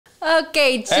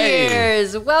Okay,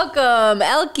 cheers. Hey. Welcome,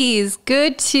 Elkies.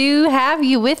 Good to have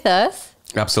you with us.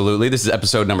 Absolutely. This is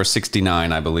episode number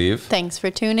 69, I believe. Thanks for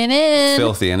tuning in.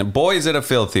 Filthy. And boy, is it a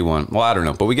filthy one. Well, I don't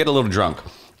know, but we get a little drunk.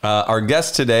 Our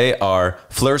guests today are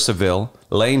Fleur, Saville,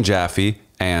 Lane Jaffe,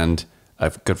 and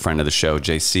a good friend of the show,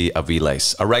 JC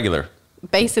Aviles, a regular.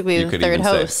 Basically the third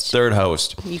host. Third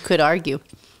host. You could argue.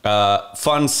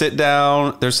 Fun sit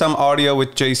down. There's some audio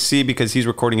with JC because he's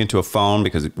recording into a phone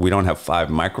because we don't have 5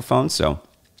 microphones, so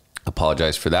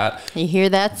apologize for that. You hear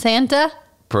that, Santa?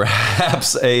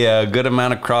 Perhaps a good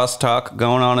amount of crosstalk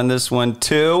going on in this one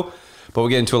too, but we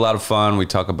get into a lot of fun. We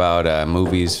talk about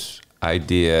movies,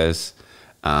 ideas.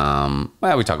 Well,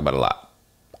 we talk about a lot.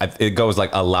 It goes like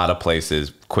a lot of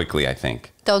places quickly, I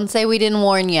think. Don't say we didn't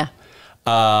warn you.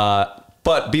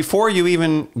 But before you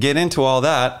even get into all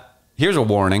that, here's a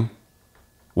warning.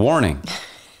 Warning.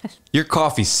 Your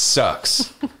coffee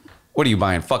sucks. What are you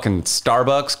buying? Fucking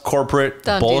Starbucks? Corporate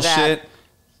bullshit?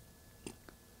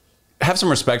 Have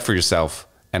some respect for yourself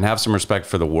and have some respect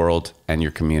for the world and your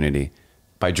community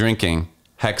by drinking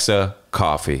Hexa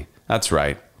coffee. That's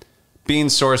right.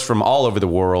 Beans sourced from all over the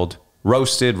world,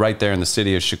 roasted right there in the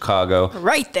city of Chicago.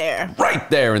 Right there. Right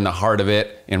there in the heart of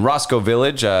it. In Roscoe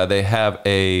Village, they have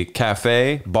a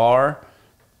cafe, bar,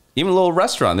 even a little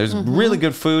restaurant. There's really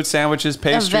good food, sandwiches,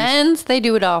 pastries. Events, they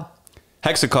do it all.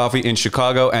 Hexa Coffee in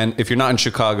Chicago. And if you're not in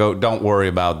Chicago, don't worry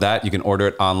about that. You can order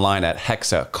it online at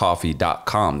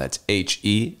hexacoffee.com. That's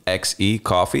H-E-X-E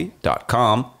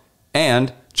coffee.com.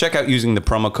 And check out using the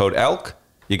promo code ELK.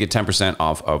 You get 10%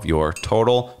 off of your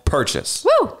total purchase.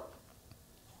 Woo!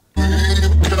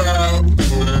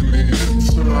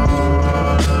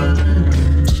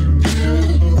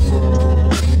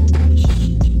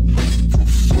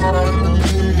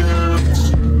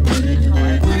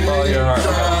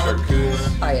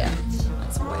 Oh yeah,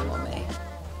 that's way more me.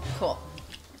 Cool.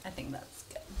 I think that's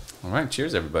good. All right,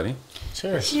 cheers, everybody.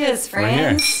 Cheers. Cheers,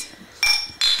 friends.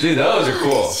 Dude, those are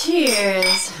cool.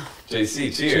 Cheers.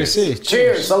 JC, cheers. JC,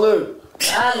 cheers. Salute.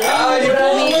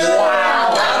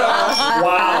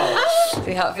 Wow.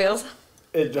 See how it feels?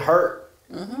 It hurt.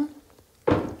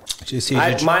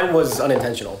 JC, mine was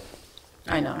unintentional.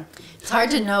 I know. It's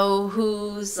hard to know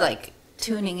who's like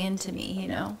tuning into me, you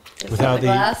know? Without the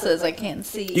glasses, I can't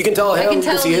see. You can tell him, you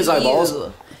can see his eyeballs.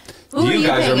 You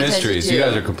guys are mysteries. You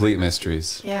guys are complete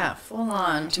mysteries. Yeah, full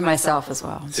on. To myself as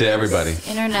well. To everybody.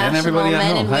 International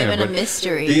men and women of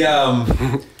mystery. You know,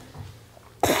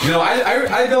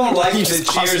 I don't like the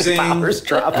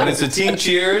cheersing. When it's a team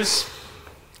cheers,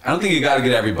 I don't think you got to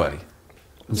get everybody.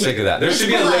 I'm sick of that. There should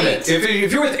be a limit.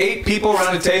 If you're with 8 people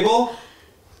around a table,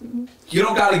 you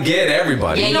don't got to get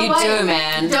everybody. Yeah, you do,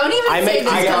 man. Don't even say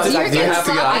this. You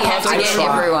have to get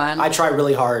everyone. I try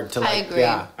really hard to. I agree.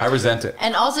 Yeah. I resent it.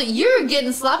 And also, you're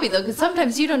getting sloppy though, because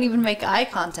sometimes you don't even make eye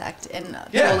contact, and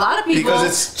to a lot of people,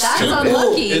 that's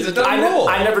unlucky. It's a dumb rule.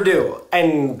 I never do,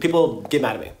 and people get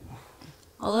mad at me.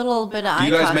 A little bit of eye contact.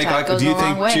 Do you guys make eye contact? Do you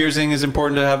think cheersing is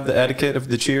important to have the etiquette of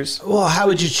the cheers? Well, how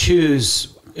would you choose?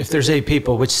 If there's 8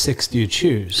 people, which 6 do you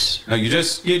choose? No, you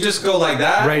just go like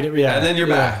that, right? Yeah, and then you're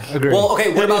back. Agreed. Well,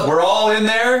 okay. What about we're all in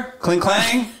there, cling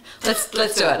clang. Let's do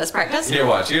it. Let's practice. Here,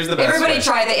 watch. Here's the best. Everybody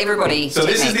try the everybody. So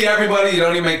this is the everybody. You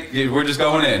don't even make. We're just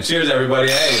going in. Cheers, everybody.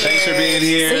 Hey, thanks for being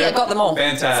here. See, I got them all.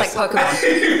 Fantastic. It's like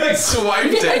Pokemon. You like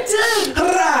swiped it. I did.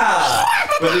 Hurrah!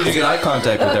 But did you get eye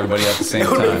contact with everybody at the same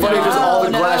time? Funny, just all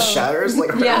the glass shatters.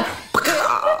 Like yeah.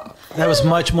 That was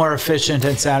much more efficient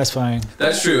and satisfying.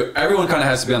 That's true. Everyone kind of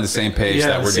has to be on the same page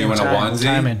that we're doing a onesie.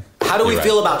 Timing. How do we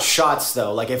feel about shots,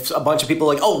 though? Like, if a bunch of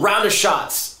people are like, oh, round of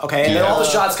shots, okay? And then all the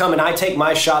shots come, and I take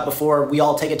my shot before we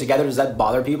all take it together. Does that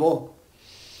bother people?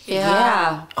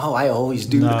 Yeah. Oh, I always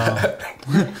do that.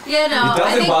 Yeah, no. It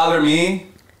doesn't bother me,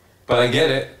 but I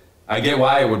get it. I get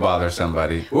why it would bother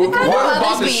somebody. Whoever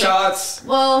bought the shots.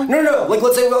 Well, no. Like,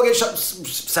 let's say we all get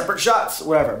separate shots,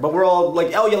 whatever. But we're all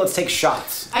like, oh yeah, let's take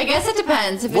shots. I guess it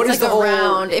depends. If it's like a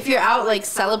round, if you're out like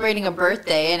celebrating a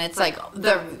birthday and it's like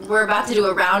we're about to do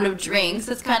a round of drinks,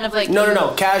 it's kind of like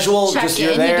no, casual. Just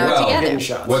you're there, getting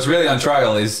shots. What's really on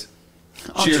trial is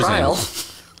cheersing.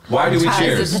 Why do we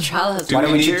cheers? Why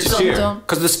do we cheers?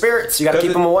 Because the spirits, you got to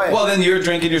keep them away. Well, then you're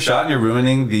drinking your shot and you're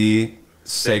ruining the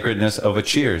sacredness of a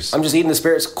cheers. I'm just eating the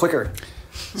spirits quicker.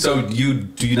 So do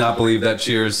you not believe that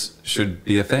cheers should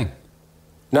be a thing?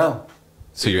 No.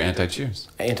 So you're anti-cheers?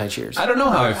 Anti-cheers. I don't know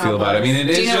how I feel about it. I mean, it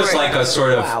is just like a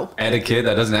sort of etiquette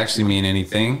that doesn't actually mean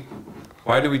anything.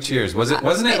 Why do we cheers? Wasn't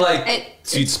it like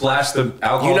so you'd splash the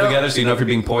alcohol together so you know if you're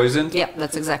being poisoned? Yep,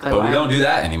 that's exactly But we don't do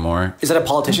that anymore. Is that a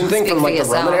politician thing from like the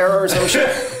Roman era or some shit?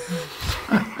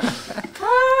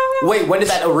 Wait, when did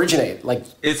that originate? Like,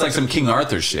 It's like some King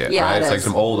Arthur shit, Yeah, right? it It's like is.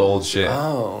 some old shit.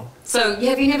 oh, So,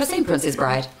 have you never seen Princess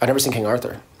Bride? I've never seen King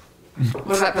Arthur.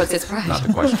 What about Princess Bride? Not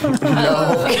the question.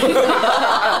 No.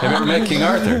 Have you ever met King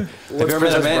Arthur? Have you ever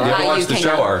met a Princess man? Have you Bride? ever watched the You show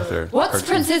cannot. Arthur? What's Cartoon.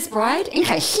 Princess Bride?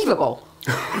 Inconceivable.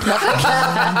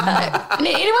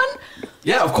 Anyone?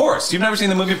 Yeah, of course. You've never seen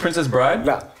the movie Princess Bride?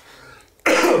 No.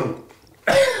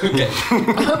 Okay.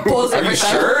 Pause Are every you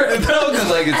time. sure? No, because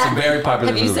like it's a very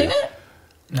popular Have you movie. seen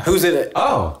it? Who's in it?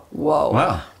 Oh, Whoa.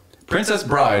 wow. Princess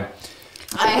Bride.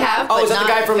 I have, Oh, but is that not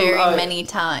the guy from, very uh, many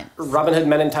times. Robin Hood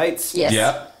Men in Tights? Yes.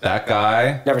 Yep, that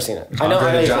guy. Never seen it. I know.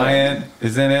 Andre the he's in it. Giant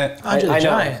is in it. Andre the I know.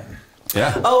 Giant.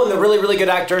 Yeah. Oh, and the really, really good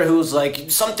actor who's like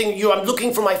I'm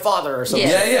looking for my father or something.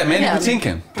 Yes. Yeah, Mandy Yeah.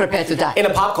 Patinkin. Prepare to die. In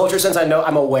a pop culture sense, I'm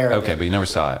aware of Okay, it. but you never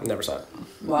saw it. Never saw it.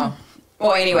 Wow.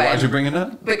 Well, anyway. Why'd you bring it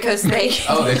up? Because they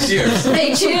Oh, they cheers.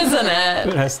 they cheers in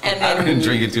it, Yes. and I've been then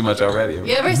drinking too much already.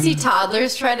 You ever see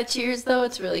toddlers try to cheers though?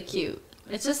 It's really cute.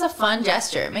 It's just a fun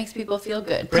gesture. It makes people feel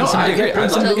good. Brings them I agree. together.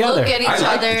 Brings I them To together. look at each I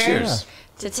like the other, cheers.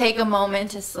 to take a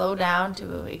moment to slow down,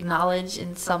 to acknowledge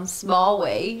in some small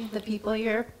way the people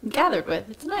you're gathered with.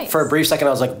 It's nice. For a brief second,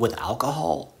 I was like, with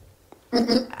alcohol?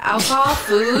 Alcohol,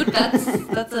 food, that's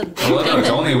a big Well, no, thing. it's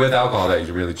only with alcohol that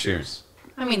you really cheers.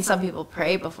 I mean, some people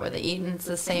pray before they eat, and it's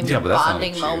the same Yeah, but that's not a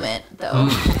bonding cheers. moment, though.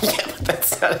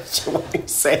 That's not what you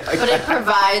say. Like But it that.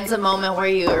 provides a moment where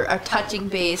you are touching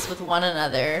base with one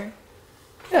another.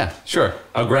 Yeah, sure.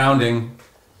 A grounding.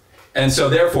 And so,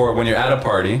 therefore, when you're at a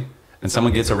party and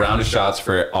someone gets a round of shots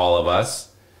for all of us,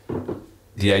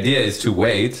 the idea is to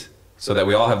wait so that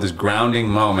we all have this grounding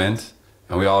moment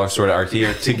and we all sort of are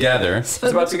here together. It's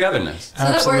about togetherness. So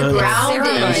that Absolutely. we're grounded.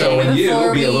 And so when you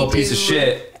before be a we little piece of do-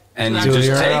 shit and you Do just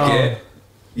your take own. it,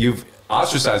 you've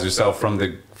ostracized yourself from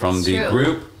the True.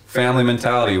 group family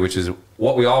mentality, which is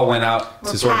what we all went out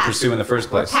to We're sort of pack. pursue in the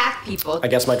first We're place. pack people. I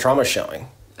guess my trauma's showing.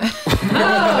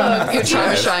 your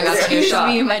trauma showing us your Excuse shot.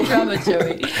 me, my trauma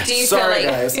showing. Do you Sorry,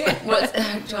 feel like? guys. What, do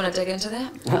you want to dig into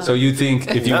that? So you think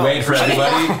if you No. wait for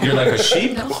everybody, you're like a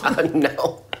sheep?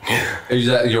 No. Is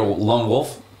that you're a lone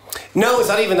wolf? No, it's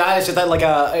not even that. It's just that,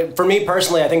 like, for me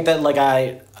personally, I think that, like,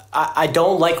 I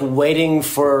don't like waiting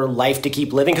for life to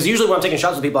keep living. Because usually when I'm taking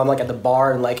shots with people, I'm, like, at the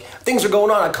bar and, like, things are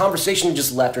going on. A conversation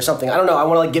just left or something. I don't know. I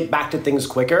want to, like, get back to things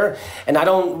quicker. And I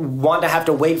don't want to have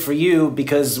to wait for you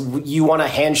because you want a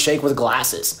handshake with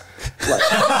glasses. Like,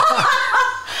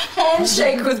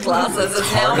 Handshake with glasses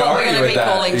is now Hard to what we're argue going to with be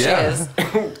that. calling Yeah.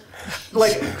 cheers.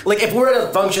 like if we're at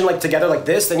a function, like, together like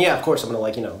this, then, yeah, of course, I'm going to,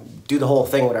 like, you know, do the whole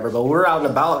thing, whatever. But when we're out and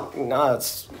about, nah,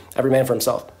 it's every man for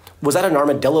himself. Was that an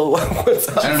armadillo? What's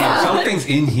up? I don't know. Something's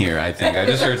in here, I think. I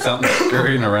just heard something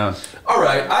scurrying around. All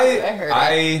right. heard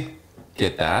I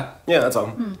get that. Yeah, that's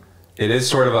all. It is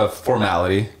sort of a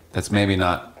formality that's maybe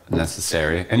not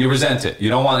necessary. And you resent it. You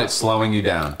don't want it slowing you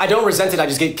down. I don't resent it. I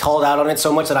just get called out on it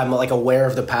so much that I'm, like, aware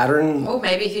of the pattern. Well,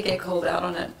 maybe if you get called out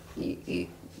on it, you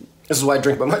This is why I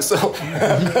drink by myself.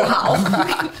 wow.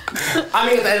 I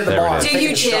mean, at the end of the There it bar. is. Do taking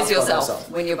you cheers shots by yourself myself.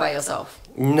 when you're by yourself?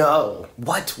 No.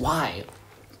 What? Why?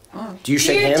 Do you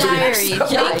shake Dear hands with diary,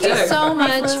 yourself? Yeah, I thank you do. so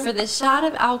much for this shot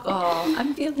of alcohol.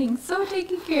 I'm feeling so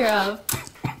taken care of.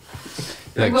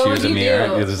 You like What cheers would in you the air.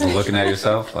 do? You're just looking at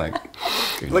yourself like.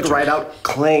 Like right out,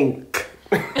 clank.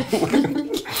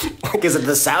 Like, is it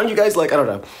the sound you guys like? I don't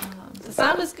know. The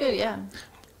sound is good, yeah.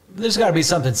 There's got to be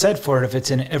something said for it if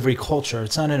it's in every culture.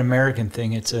 It's not an American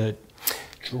thing. It's a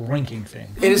drinking thing.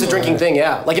 It is a drinking thing,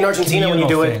 yeah. Like in Argentina, when you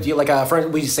do Communal it, thing. you,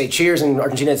 like we say cheers. In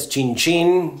Argentina, it's chin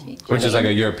chin. Which is like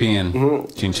a European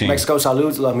chin chin. Mexico,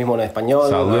 salud, lo mismo en español.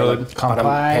 Salud.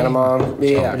 Kampai. Panama,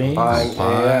 yeah, Company. kampai,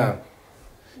 Kampai. yeah.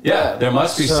 Yeah, there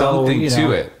must be So, something you to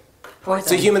know. it.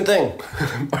 It's a human thing.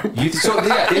 Is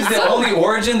the only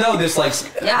origin though this like?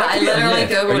 Yeah, that I could be a literally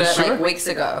myth. Are googled you it sure? like weeks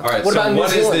ago. All right, What about so New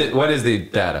what is Zealand? what is the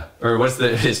data or what's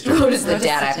the history? What is the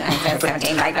data? Can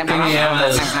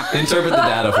you interpret the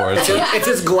data for us? It's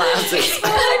his glasses.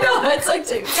 I know it's like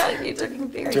you're taking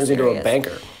very Turns into a serious.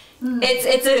 banker.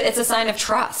 It's a sign of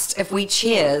trust. If we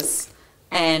cheers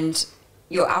and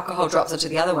your alcohol drops into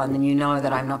the other one, then you know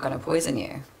that I'm not going to poison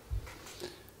you.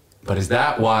 But is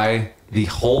that why the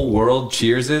whole world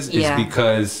cheers? Is Yeah.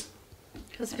 because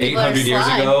 800 years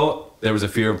ago there was a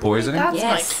fear of poisoning? That's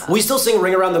Yes. my We still sing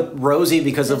 "Ring Around the Rosie"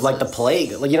 because of like the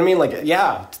plague. Like, you know what I mean? Like,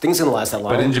 yeah, things didn't last that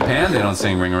long. But in Japan they don't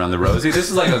sing "Ring Around the Rosie." This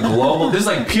is like a global. This is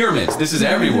like pyramids. This is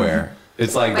everywhere.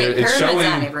 It's like Wait, it's pyramids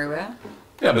aren't showing. everywhere.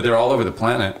 Yeah, but they're all over the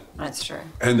planet, That's true.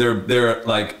 and they're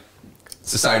like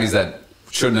societies that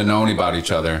shouldn't have known about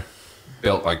each other,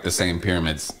 built like the same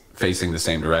pyramids facing the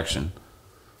same direction.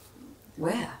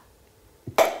 Where?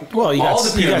 Well, you All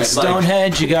got, the you got pyramids, like-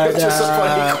 Stonehenge, you got Just a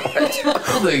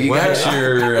funny You got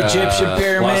your Egyptian Las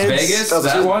pyramids. Vegas. That's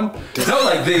That true. one. No,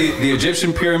 like the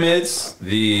Egyptian pyramids,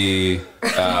 the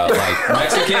like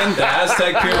Mexican, the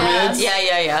Aztec pyramids.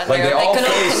 Yeah. Like they all could all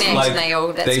face connect. like and they all,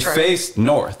 that's they true. face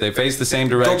north. They face the same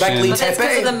direction. Gobekli But that's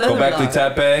because of the moon. Gobekli though.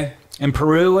 Tepe. in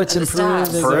Peru. What's in The Peru?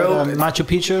 stars. There's, Peru. Machu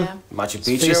Picchu. Yeah. Machu It's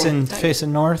Picchu,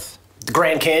 facing north. the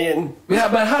Grand Canyon. Yeah,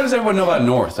 but how does everyone know about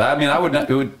north? I mean, I would not.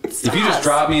 It would if you just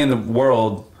drop me in the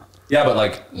world. Yeah, but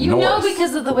like You north. know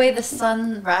because of the way the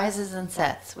sun rises and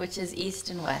sets, which is east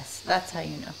and west. That's how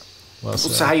you know. Well,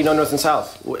 So how you know north and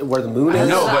south? Where the moon I is?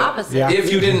 know, the but opposite. Yeah.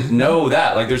 if you didn't know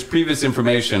that, like there's previous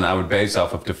information I would base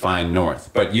off of to find north.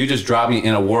 But you just drop me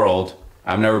in a world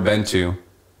I've never been to.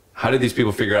 How did these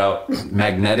people figure out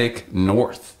magnetic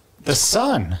north? the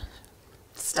sun.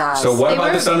 Stars. So what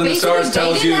about the sun and the basically, stars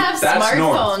tells they you didn't have that's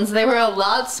smartphones. north? They were a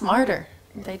lot smarter.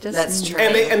 They just That's true.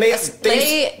 And they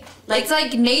it's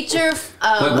like nature.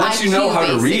 But once you know IQ, how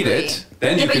to read basically. it,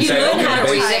 then Yeah, you but can you say, learn okay, how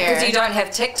to read based- it because you don't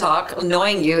have TikTok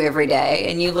annoying you every day,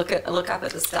 and you look up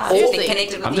at the stars. Or- You're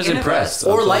connected with I'm the just universe. impressed.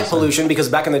 or That's light awesome. pollution, because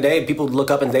back in the day, people would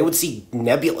look up and they would see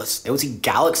nebulas. They would see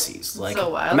galaxies. Like, So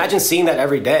wild. imagine seeing that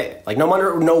every day. Like, no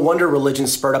wonder religion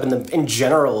spurred up in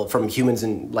general from humans,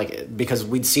 and like because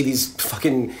we'd see these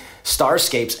fucking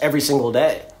starscapes every single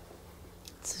day.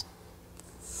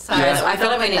 Sorry, Yeah. I feel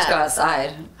like we need to go that.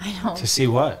 outside. I know. To see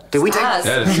what? Did we take? Stars.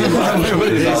 Yeah, it's too much. It's all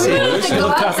We have to pollution. go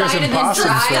Look, outside Tucker's and then impossible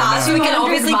drive right now. So we can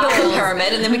obviously build a 200 miles.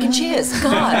 pyramid, and then we can cheers.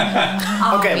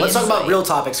 God. Okay, let's talk about Obviously. real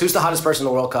topics. Who's the hottest person in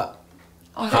the World Cup?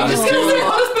 I'm just gonna say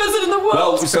hottest person in the world.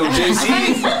 Well, so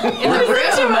JC, In the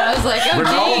room, I was like, oh,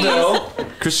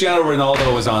 Ronaldo, Cristiano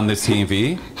Ronaldo was on this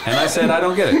TV, and I said, I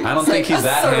don't get it. I don't think he's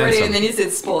that so ready, handsome. and then you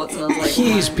said sports, and I was like,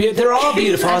 He's they're all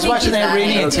beautiful. I was think watching he's the that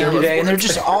Iranian handsome. team today, and they're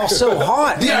just all so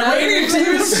hot. The Iranian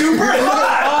team is super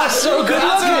hot. Oh, so good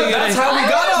looking. That's how we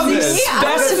got on this.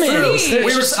 Specimens. They're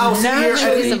We were just out here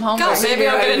naturally. some homework. God, maybe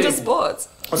I'll get into editing. sports.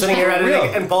 I'm sitting here editing,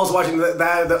 real. and Paul's watching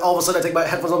that. All of a sudden, I take my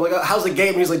headphones off. I'm like, oh, "How's the game?"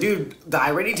 And he's like, "Dude, the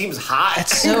Iranian team's hot."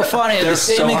 It's so funny. They're The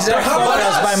same so hot. exact How about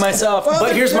photos by us? myself. Oh,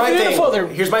 But here's they're my beautiful.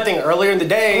 thing. Here's my thing. Earlier in the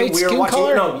day, Great we were skin watching.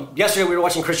 color. No, yesterday we were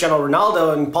watching Cristiano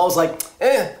Ronaldo, and Paul's like,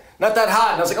 not that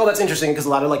hot. And I was like, oh, that's interesting because a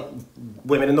lot of like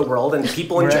women in the world and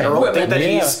people in Right. general think that Yeah.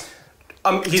 he's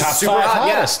Top super five hot.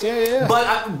 hottest. Yeah.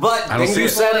 But don't then see you it.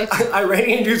 said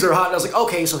Iranian dudes are hot, and I was like,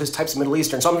 okay, so his type's Middle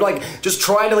Eastern. So I'm like just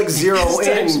trying to like zero His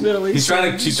type's in. Middle She's Eastern.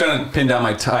 trying to pin down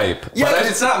my type. Yeah, But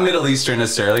 'cause- it's not Middle Eastern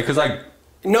necessarily, because like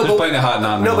No, there's plenty of hot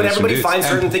non No, but everybody dudes. finds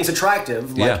And- certain things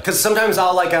attractive. Yeah. Because sometimes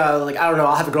I'll like I don't know.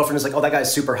 I'll have a girlfriend who's like, oh, that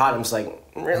guy's super hot. I'm just like,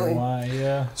 really? Why,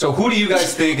 yeah. So who do you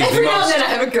guys think is the Every now and most? then I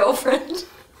have a girlfriend.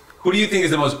 Who do you think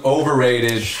is the most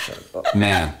overrated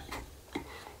man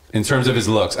in terms of his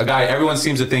looks? A guy everyone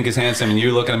seems to think is handsome, and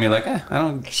you're looking at me like, I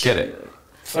don't get it.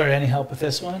 Fleur, any help with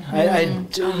this one?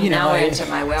 Now I enter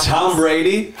my wheelhouse. Tom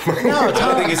Brady? No, I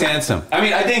don't think he's handsome. I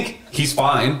mean, I think he's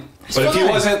fine. But if he fine.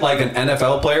 wasn't like an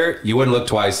NFL player, you wouldn't look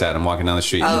twice at him walking down the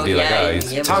street. Oh, You'd be like, yeah, oh,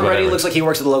 he's yeah. Tom Brady whatever. looks like he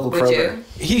works at the local Would Kroger. you?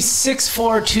 He's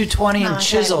 6'4", 220 and okay.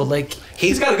 chiseled. Like,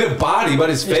 He's got a good body, but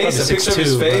his face, a probably picture of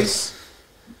his 6'2", but- face.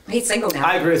 He's single now.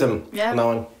 I agree with him. Yeah. On that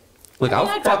one. Look, I'll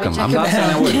I'd fuck probably him. check I'm him not saying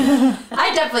I wouldn't.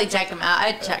 I'd definitely check him out.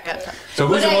 I'd check out Tom. So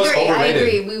who's But the most I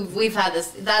overrated? agree. We've had this.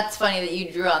 That's funny that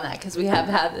you drew on that because we have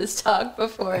had this talk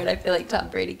before, and I feel like Tom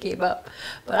Brady came up.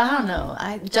 But I don't know.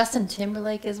 Justin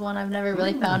Timberlake is one I've never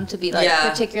really found to be like Yeah,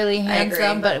 particularly I agree.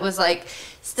 handsome, but it was like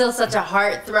still such a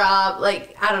heartthrob.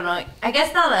 Like I don't know. I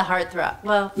guess not a heartthrob.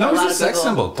 Well, No, for a lot he's a of sex people.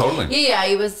 symbol, totally. Yeah,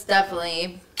 he was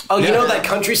definitely. Oh, you Yeah. know that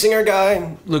country singer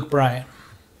guy? Luke Bryan.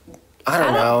 I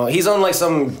don't know. He's on like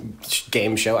some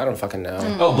game show. I don't fucking know.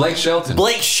 Oh, Blake Shelton.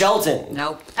 Blake Shelton.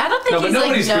 Nope. I don't think No, but he's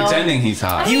nobody's like, no. pretending he's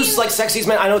hot. He was like sexiest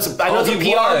man. I know it's a PR he thing,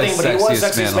 was but he was sexiest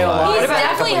sexiest man man alive. alive. He's about a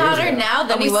definitely couple years hotter ago. now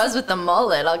than he was with the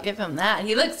mullet. I'll give him that.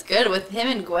 He looks good with him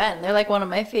and Gwen. They're like one of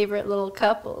my favorite little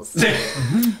couples. Gwen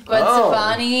Oh.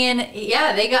 Stefani and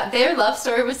yeah, they got their love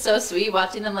story was so sweet.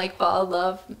 Watching them like fall in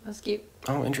love it was cute.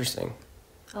 Oh, interesting.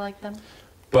 I like them.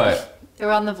 But They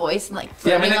were on The Voice and like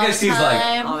Yeah, I mean, flirting I all guess the he's like-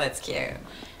 time. Oh, that's cute.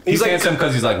 he's like- handsome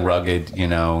because he's like rugged, you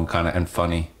know, kind of and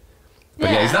funny.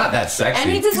 But yeah, he's not that sexy.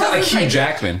 And he just he's not like has Hugh this,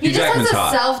 Jackman. He Hugh just Jackman's has a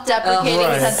hot. self-deprecating Oh,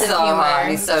 right. sense of So humor. hard.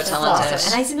 He's so That's talented.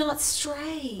 awesome. And he's not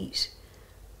straight.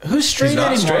 Who's straight not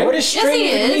anymore? straight? What does Yes, straight he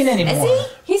even is. mean anymore? Is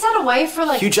he? He's had a wife for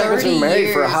like Hugh Jackman's 30 been married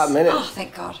years. for a hot minute. Oh,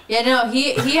 thank God. Yeah, no,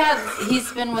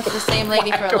 he's been with the same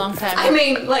lady for a long time. I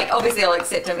mean, like, obviously I'll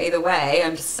accept him either way.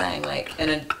 I'm just saying, like,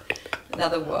 in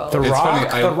another world. The It's Rock.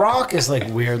 funny, The Rock is like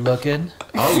weird looking.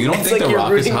 Oh, you don't It's think like The you're Rock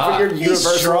is rooting for hot? your He's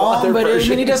universal strong, other but I mean, he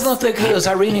version. doesn't look like those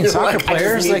Iranian You're soccer like, I just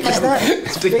players. need Like, he's to- not.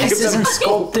 His to give face them- isn't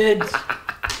sculpted.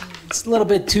 It's a little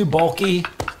bit too bulky.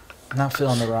 Not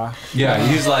feeling the Rock. Yeah,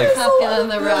 he's like, Not feeling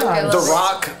the Rock. I love The it.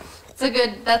 Rock. It's a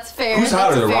good. That's fair. who's That's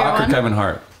hotter, a The fair Rock or one. Kevin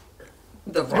Hart?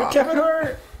 The Rock. Kevin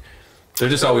Hart. They're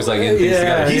just always like in things Yeah,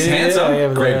 together. He's yeah, handsome,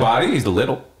 yeah, great yeah. body. He's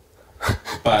little,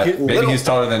 but maybe Little. he's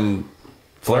taller than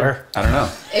Fleur. I don't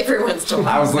know. Everyone's talking.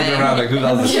 I was looking around like, who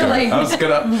else is You're Fleur? like- I was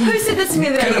gonna. Who said this to me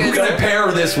the other day? Who can I pair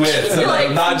this with? So You're that like-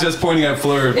 I'm not just pointing at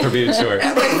Fleur for being short.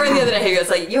 My friend the other day, he was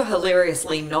like, "You're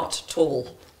hilariously not tall."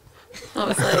 I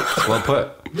was like, Well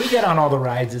put. We get on all the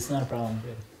rides. It's not a problem.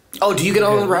 Oh, do you get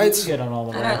on the We rides? get on all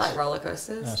the I rides. don't like roller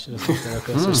coasters, No, she doesn't like roller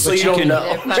coasters. So But you don't can-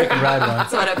 know. She can ride one.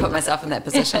 so I don't put myself in that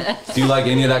position. Do you like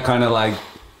any of that kind of like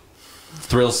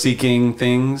thrill-seeking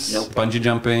things? Nope. Bungee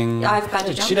jumping? I've bungee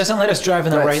jumped. She doesn't let us drive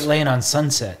in the Nice. right lane on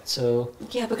Sunset, so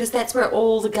Yeah, because that's where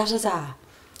all the gutters are,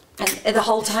 and the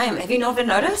whole time. Have you not been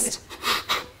noticed?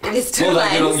 There's two Well,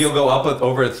 like lanes. you'll go up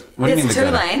over. What do you mean There's the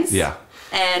two gutter? lanes. Yeah.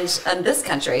 And in this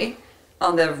country,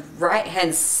 on the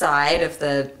right-hand side of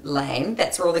the lane,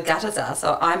 that's where all the gutters are.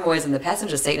 So I'm always in the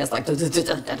passenger seat, and it's like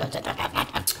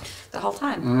the whole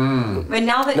time. But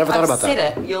now that Never thought I've about said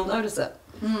that. it, you'll notice it.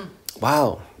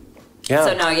 Wow. Yeah.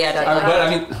 So no, yeah, don't. But I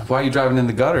mean, why are you driving in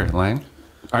the gutter, Lane?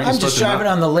 Aren't you I'm supposed just to driving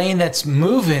not? on the lane that's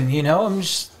moving. You know, I'm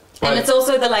just. And it's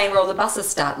also the lane where all the buses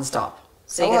start and stop.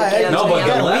 So you Oh, gotta I- get No, onto but the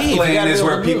the other. left leave. You lane gotta is be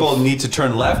where able to people move. need to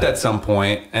turn left at some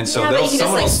point, and so Yeah, but you can just,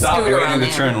 someone will like, stop scoot you around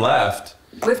waiting to there. turn left.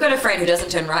 We've got a friend who doesn't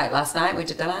turn right. Last night we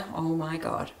did dinner. Oh my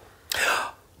god.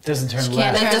 Doesn't turn Can't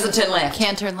left. That doesn't turn left.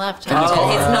 Can't turn left. Can you huh?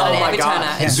 call He's her? not Oh an my Avi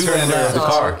God. turner. Zoolander of the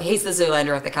car. He's the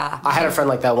Zoolander of the car. I had a friend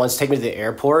like that once take me to the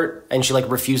airport and she like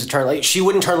refused to turn. Like she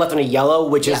wouldn't turn left on a yellow,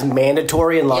 which is Yeah.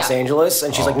 mandatory in Los Yeah. Angeles.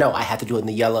 And she's like, Oh. no, I had to do it in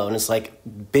the yellow. And it's like,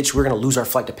 bitch, we're gonna lose our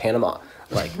flight to Panama.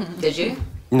 Like, Did you?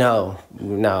 no,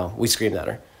 we screamed at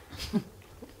her.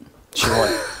 She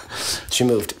won. She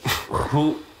moved.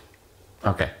 Who?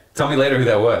 Okay. Tell me later who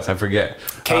that was. I forget.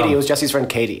 Katie, it was Jesse's friend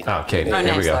Katie. Oh, Katie. No Here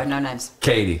we names go. though. No names.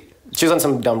 Katie. She was on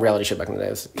some dumb reality shit back in the day.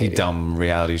 It was You Katie. dumb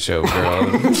reality show girl.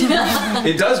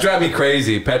 It does drive me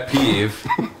crazy. Pet peeve.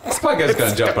 This podcast's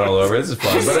gonna jump all over. This is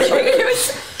fun. But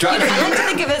I like to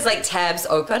think of it as like tabs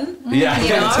open. yeah, You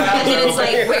know, tabs and then it's open.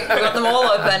 like we've got them all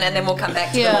open, and then we'll come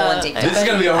back to them all in deep. This is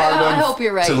gonna be a hard I one hope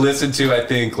you're right. to listen to. I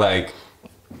think like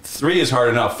 3 is hard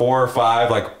enough. 4 or 5,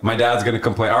 like my dad's gonna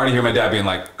complain. I already hear my dad being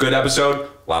like, "Good episode,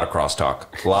 a lot of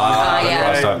crosstalk, a lot of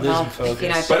crosstalk." Well, Losing if you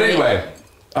know, focus. But anyway,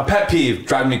 a pet peeve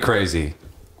driving me crazy.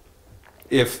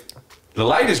 If the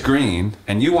light is green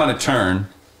and you want to turn,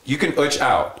 you can utch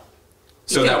out.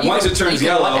 So You can- that you once can- it turns you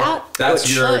can what yellow, out? that's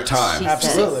Utch. your Utch, time. she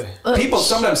Absolutely. says. People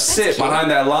sometimes sit cute. behind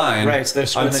that line Right, so they're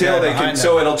swimming until down they can, behind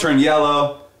so them. it'll turn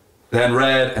yellow, then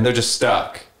red, and they're just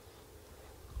stuck.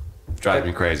 Drives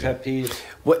me crazy. Pet peeve.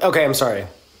 What, okay, I'm sorry.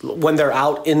 When they're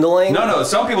out in the lane? No,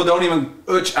 some people don't even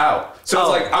utch out. So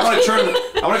Oh. it's like I want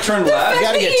to turn left. You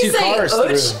gotta get two cars through.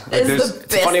 Is there's- the it's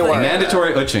best funny thing. word.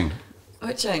 Mandatory utching.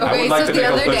 Utching. I would like to so make the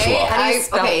a other utch day, law. How do you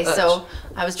spell utch? so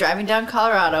I was driving down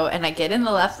Colorado and I get in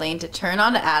the left lane to turn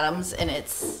onto Adams, and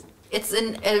it's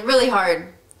a really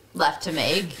hard left to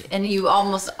make, and you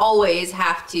almost always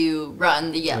have to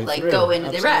run the Right like through. go into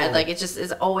the red, Absolutely. like it just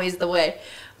is always the way.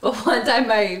 But one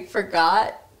time I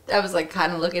forgot. I was like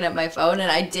kind of looking at my phone,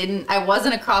 and I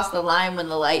wasn't across the line when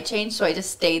the light changed, so I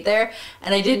just stayed there,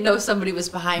 and I didn't know somebody was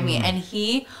behind me, and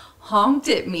he honked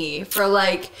at me for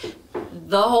like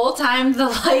the whole time the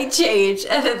light changed,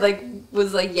 and then like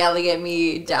was like yelling at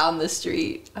me down the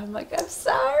street. I'm like, I'm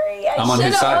sorry, I'm on I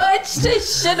his should have side. utched. I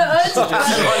should have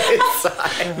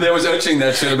utched. There was utching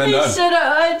that should have been I done. should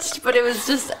have utched, but it was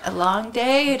just a long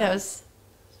day, and I was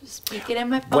just peeking at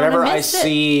my phone. Whenever and I missed it.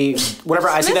 see that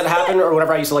Missed happen, it. or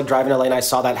whenever I used to like drive in a lane, I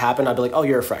saw that happen, I'd be like, "Oh,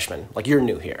 you're a freshman. Like you're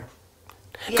new here."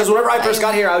 Because whenever I first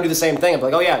got here, I would do the same thing. I'd be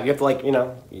like, "Oh yeah, you have to like you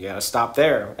gotta stop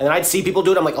there." And then I'd see people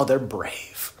do it. I'm like, "Oh, they're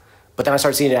brave." But then I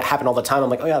started seeing it happen all the time. I'm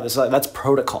like, "Oh yeah, that's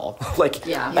protocol. Like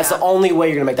Yeah. that's Yeah. the only way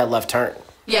you're gonna make that left turn."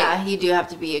 Yeah, you do have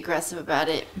to be aggressive about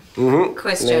it.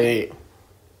 Question. Hey.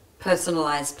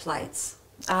 Personalized plates.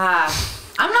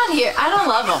 I'm not here. I don't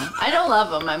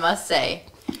love them. I must say.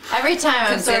 Every time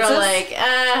I'm sort of Consensus?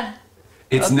 like,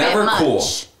 It's a bit never much. cool.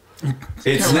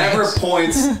 It's never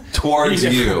points towards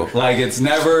you. Like it's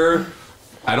never.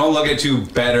 I don't look at you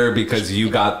better because you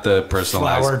got the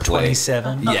personalized Flower plate.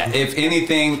 27. Yeah, if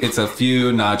anything, it's a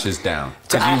few notches down.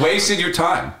 Because you wasted your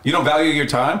time. You don't value your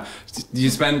time. You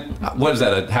spend what is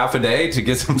that? A half a day to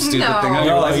get some stupid No. thing on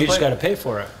your No, license you just plate? gotta pay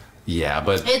for it. Yeah,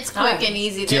 but it's quick and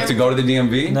easy. do you have to go to the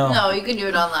DMV? No. No, you can do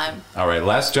it online. All right,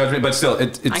 less judgment, but still,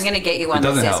 it's. I'm going to get you one it that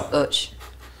doesn't says help. utch.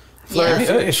 Fleur,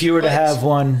 if you were to have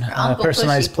one Uncle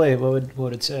personalized Pushy. plate, what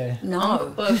would it say?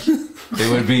 No. It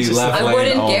would be left I lane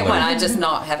wouldn't only. get one. I'd just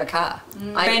not have a car.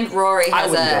 My friend Rory I has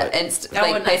wouldn't do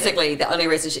it. like basically the only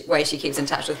way she keeps in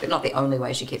touch with, not the only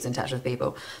way she keeps in touch with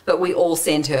people, but we all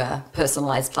send her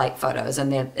personalised plate photos,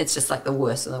 and then it's just like the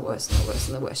worst and the worst and the worst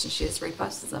and the worst, and she just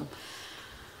reposts them.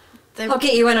 I'll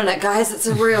get you in on it, guys. It's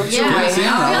a real joy. It's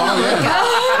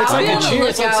like a cheers.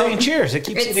 It's like saying cheers. It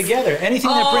keeps you together. Anything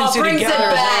that brings you together.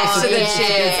 It back to the is a good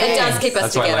cheers. thing. It does keep us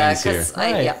That's why together. Lane's here. 'Cause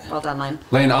Right. yeah, well done, Lane.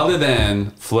 Lane, other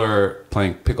than Fleur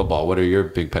playing pickleball, what are your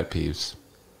big pet peeves?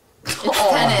 It's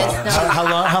tennis. No.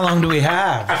 How long do we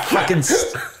have? Fucking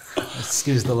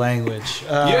excuse the language.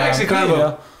 You're actually kind you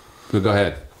of a... Go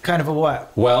ahead. kind of a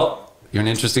what? Well, you're an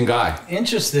interesting guy.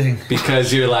 Interesting.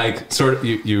 Because you're like, sort of,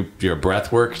 you're a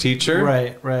breathwork teacher.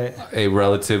 Right. A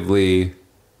relatively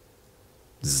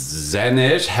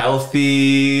zen-ish,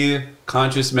 healthy,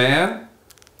 conscious man,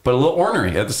 but a little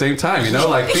ornery at the same time. You know,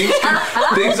 like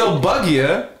things will bug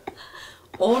you.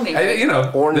 Ornery. You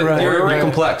know, Ornery. you're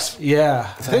complex. Yeah,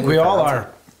 I think we all are.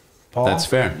 Paul. That's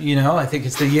fair. You know, I think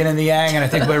it's the yin and the yang, and I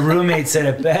think my roommate said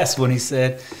it best when he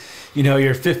said, you know,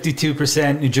 you're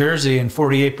 52% New Jersey and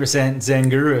 48% Zen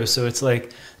guru. So it's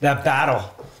like that battle.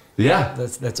 Yeah.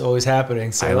 That's always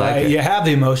happening. So I like it. you have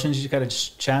the emotions, you got to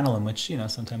just channel them, which, you know,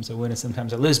 sometimes I win and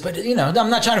sometimes I lose. But, you know, I'm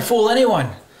not trying to fool anyone.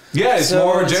 Yeah, it's So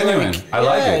more it's genuine. like, I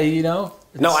like yeah, it. you know.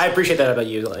 No, I appreciate that about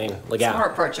you, Lane. Like, It's more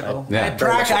approachable. Yeah.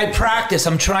 I practice.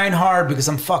 I'm trying hard because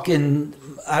I'm fucking.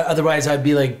 Otherwise, I'd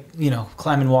be like, you know,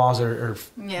 climbing walls or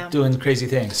Yeah. doing crazy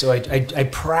things. So I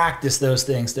practice those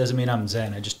things. Doesn't mean I'm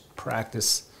Zen. I just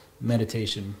practice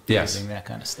meditation, Yes. breathing, that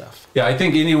kind of stuff. Yeah, I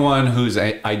think anyone whose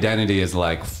identity is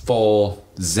like full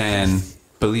Zen,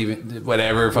 believe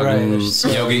whatever, fucking Right, so,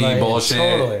 yogi like, bullshit,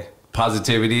 totally.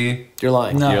 Positivity. You're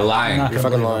lying. No, You're lying. I'm not You're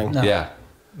gonna fucking believe it. lying. No. Yeah.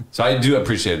 So I do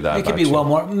appreciate that. They could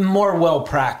about be you. more well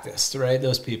practiced, right?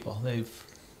 Those people,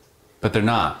 But they're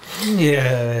not.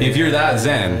 yeah. If you're that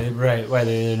Zen, right? Why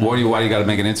they? why do you got to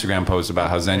make an Instagram post about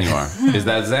how Zen you are? Is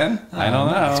that Zen? I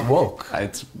don't know. It's woke.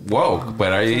 It's woke,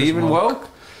 but are you even woke?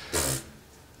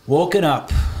 Woken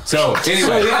up. So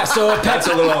anyway, So a that's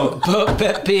a little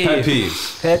pet peeve. pet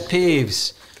peeve. Pet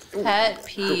peeves. Pet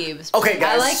peeves. Okay,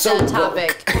 guys, I like so that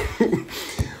topic.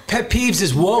 Pet peeves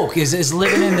is woke, is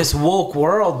living in this woke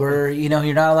world where, you know,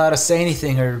 you're not allowed to say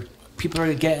anything or people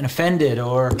are getting offended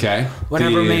or Okay.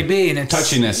 whatever The it may be. And it's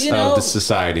touchiness you know, of the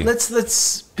society.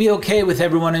 Let's be okay with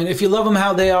everyone. And if you love them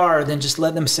how they are, then just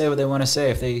let them say what they want to say.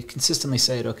 If they consistently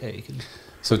say it, okay. You can,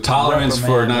 So tolerance for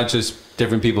reprimand. not just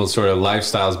different people's sort of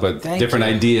lifestyles, but Thank different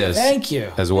you. ideas. Thank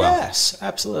you. as well. Yes,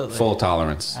 absolutely. Full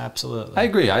tolerance. Absolutely. I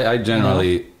agree. I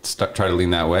generally try to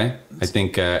lean that way. I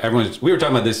think we were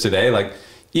talking about this today. Like,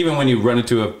 even when you run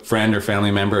into a friend or family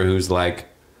member who's like,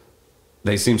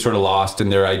 they seem sort of lost in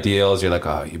their ideals, you're like,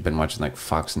 oh, you've been watching like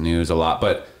Fox News a lot.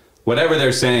 But whatever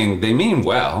they're saying, they mean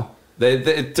well. To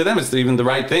them, it's even the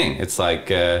right thing. It's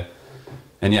like, and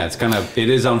yeah, it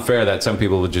is unfair that some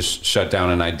people will just shut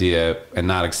down an idea and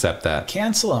not accept that.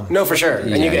 Cancel them. No, for sure. And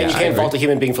you Yeah, I can't agree. fault a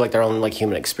human being for like their own like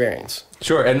human experience.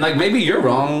 Sure. And like, maybe you're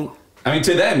wrong. I mean,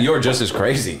 to them, you're just as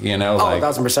crazy, you know, Oh, like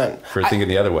 1000%. for thinking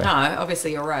the other way. No,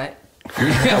 obviously you're right.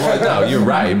 Yeah, well, no, you're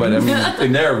right, but I mean,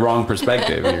 in their wrong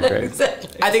perspective, you're crazy.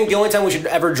 I think the only time we should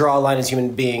ever draw a line as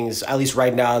human beings, at least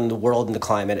right now in the world and the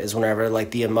climate, is whenever like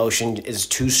the emotion is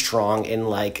too strong and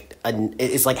like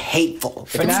it's like hateful.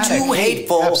 If it's Fanatic. too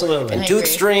hateful Absolutely. and I too agree.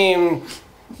 extreme,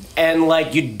 and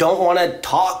like you don't want to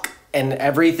talk and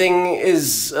everything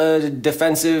is a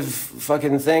defensive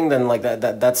fucking thing, then like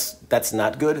that's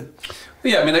not good.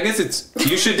 Yeah, I mean, I guess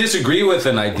you should disagree with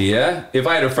an idea. If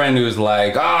I had a friend who was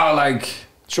like, oh, like,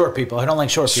 Short people. I don't like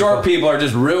short people. short people are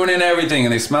just ruining everything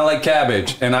and they smell like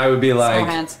cabbage, and I would be Small like,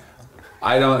 hands.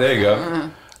 I don't, there you go.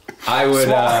 I would,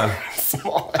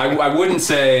 I wouldn't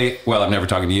say, well, I'm never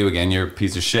talking to you again, you're a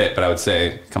piece of shit, but I would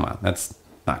say, come on, that's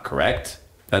not correct.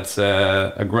 That's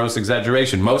a gross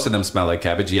exaggeration. Most of them smell like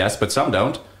cabbage, yes, but some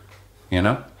don't, you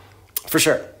know? For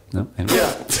sure. No, anyway.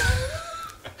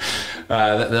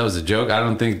 That was a joke. I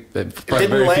don't think probably didn't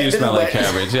very land, few didn't smell like land.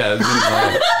 cabbage. Yeah, it didn't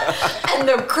land. And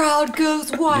the crowd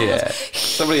goes wild. Yeah.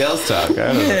 Somebody else talk.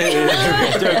 I don't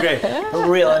know. Doing great. We're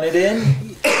reeling it in.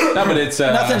 No, but it's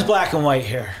Nothing's black and white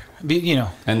here. You know.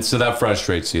 and so that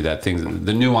frustrates you. That thing,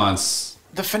 the nuance.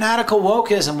 The fanatical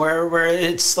wokeism where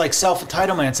it's like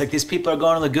self-entitlement. It's like these people are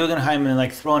going to the Guggenheim and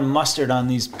like throwing mustard on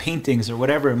these paintings or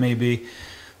whatever it may be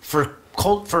for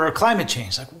climate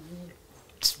change. Like,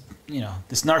 it's, you know,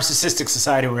 this narcissistic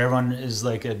society where everyone is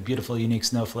like a beautiful, unique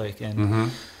snowflake,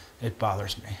 and it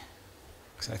bothers me.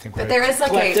 'Cause I think But we're there is like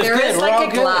collective there good. is We're all like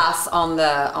a good. glass on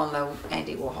the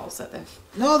Andy Warhols that they've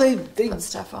No, they put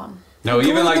stuff on. No,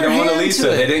 even glued like the their Mona hand Lisa,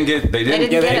 to it. they didn't get didn't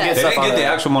get it. they didn't get the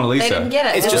actual Mona Lisa. They didn't get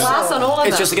it. It's There's just- glass on all of them.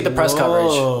 It's just to get the press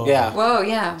coverage. Yeah. Whoa,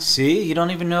 yeah. See, you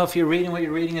don't even know if you're reading what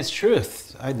you're reading is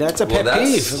truth. That's a Well, pet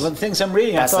that's- peeve. The things I'm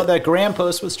reading, I That's thought it. that Graham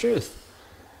post was truth.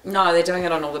 No, they're doing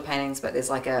it on all the paintings, but there's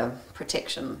like a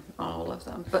protection on all of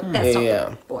them. But that's not Yeah.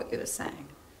 what you were saying.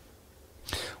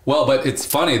 Well, but it's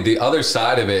funny. The other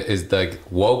side of it is the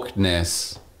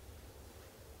wokeness.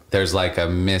 There's like a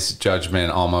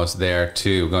misjudgment almost there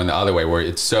too, going the other way, where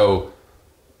it's so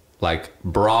like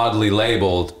broadly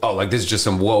labeled. Oh, like this is just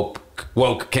some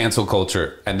woke cancel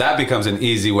culture, and that becomes an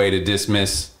easy way to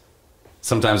dismiss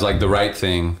sometimes like the right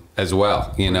thing as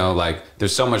well. You know, like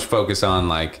there's so much focus on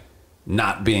like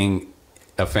not being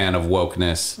a fan of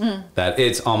wokeness that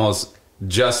it's almost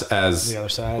just as The other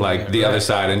side, like yeah, the other right.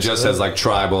 side, and just as like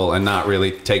tribal and not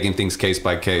really taking things case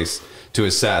by case to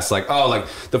assess. Like, oh, like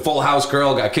the Full House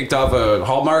girl got kicked off a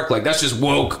Hallmark. Like that's just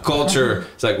woke culture.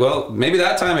 It's like, well, maybe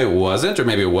that time it wasn't, or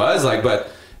maybe it was. Like, but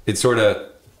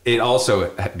it also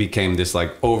became this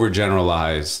like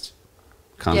overgeneralized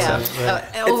concept.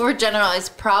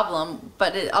 Overgeneralized problem,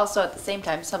 but it also at the same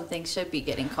time, some things should be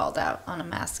getting called out on a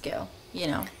mass scale, you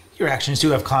know. Your actions do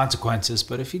have consequences,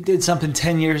 but if you did something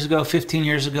 10 years ago, 15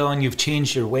 years ago, and you've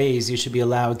changed your ways, you should be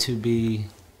allowed to be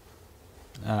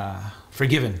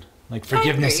forgiven. Like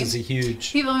forgiveness agree. is a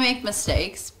huge... People make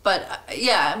mistakes, but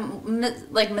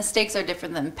like mistakes are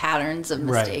different than patterns of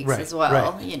Right, mistakes right, as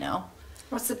well, right. you know.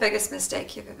 What's the biggest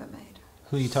mistake you've ever made?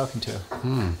 Who are you talking to?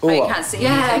 Oh, you can't see me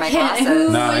Yeah, through I my can't. Who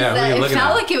glasses. No, was yeah, who are that? you It looking felt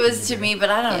at? like it was to me, but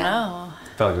I don't Yeah. know.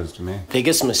 I felt like it was to me.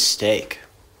 Biggest mistake.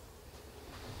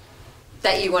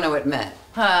 That you want to admit.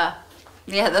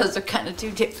 Yeah, those are kind of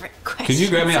two different questions. Can you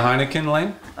grab me a Heineken,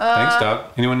 Lane? Thanks,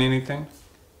 Doc. Anyone need anything?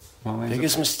 Well, Lane's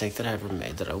Biggest mistake that I ever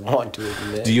made that I want to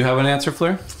admit. Do you have an answer,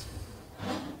 Fleur?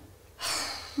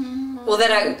 Well,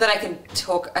 that I can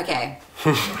talk. Okay.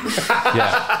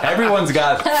 Yeah. Everyone's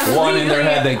got one in their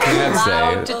head they can't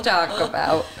Allowed say. to talk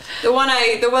about. The one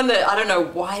that I don't know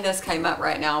why this came up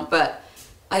right now, but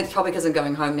it's probably because I'm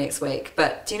going home next week.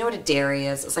 But do you know what a dairy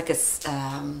is? It's like a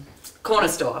corner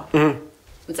store. Mm-hmm.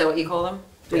 Is that what you call them?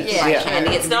 Where you can buy Yeah.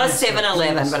 candy. It's not a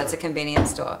 7-Eleven, but it's a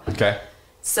convenience store. Okay.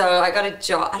 So I got a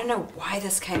job. I don't know why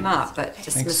this came up, but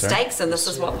just Thanks, sir. mistakes, and this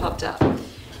is what popped up.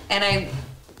 And I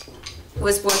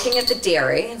was working at the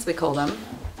dairy, as we call them,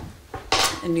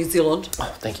 in New Zealand. Oh,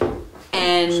 thank you.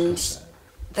 And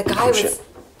the guy was,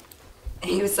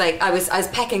 he was like, I was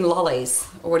packing lollies,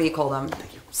 or what do you call them? Candy.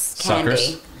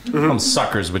 Suckers. We call them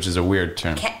suckers, which is a weird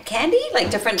term. Candy?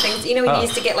 Like different things. You know, when Oh. you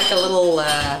used to get like a little,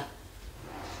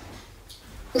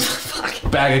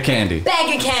 fuck. Bag of candy.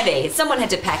 Bag of candy. Someone had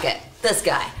to pack it. This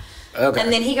guy. Okay.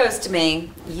 And then he goes to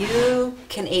me, you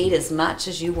can eat as much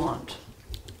as you want.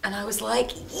 And I was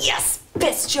like, yes,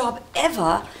 best job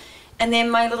ever. And then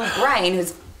my little brain,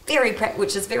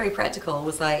 which is very practical,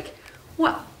 was like,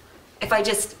 well, if I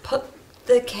just put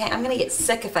I'm going to get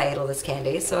sick if I eat all this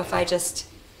candy. So if I just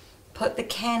put the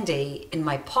candy in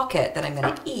my pocket that I'm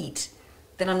going to eat,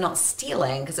 then I'm not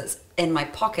stealing because it's in my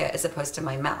pocket as opposed to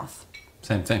my mouth.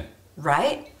 Same thing.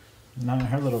 Right? Not in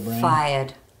her little brain.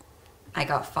 Fired. I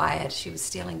got fired. She was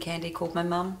stealing candy, called my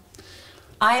mum.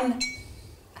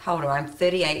 How old am I? I'm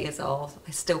 38 years old. I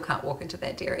still can't walk into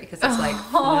that dairy because it's like,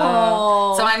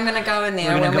 no. So I'm going to go in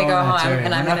there We're when gonna we go go in that home dairy.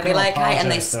 and I'm We're going to not be like, gonna hey, and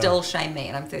they apologize, though. still shame me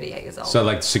and I'm 38 years old. So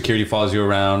like security follows you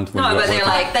around. When no, you but go they're work?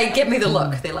 like, they give me the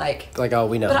look. They're like, Oh,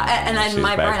 we know. but and She's in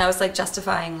my back. brain, I was like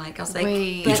justifying, like, I was like,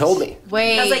 Wait. You told me.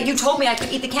 Wait. I was like, you told me I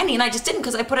could eat the candy and I just didn't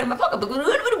because I put it in my pocket. Right.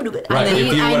 And then,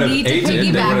 If you I would have need to eaten it,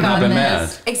 they piggyback would have on been mad.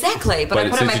 this. exactly, but But I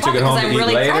put it in my since you took pocket it home because to I'm eat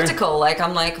really later? practical. Like,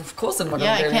 I'm like, of course I'm not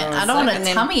Yeah, going to I do can't. it. I don't want a And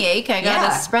then- tummy ache. I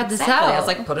gotta spread this exactly. out. I was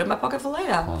like, put it in my pocket for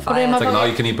later. Put it in my It's like an pocket.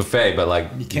 all-you-can-eat buffet, but like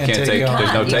you can't can't take take. it home.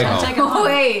 There's no You take can't home. take it home.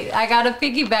 Wait, I gotta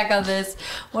piggyback on this.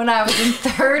 When I was in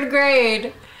 3rd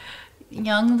grade,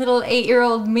 young little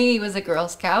 8-year-old me was a Girl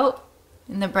Scout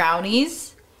in the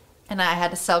brownies, and I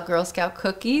had to sell Girl Scout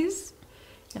cookies,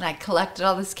 and I collected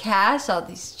all this cash, all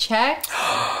these checks,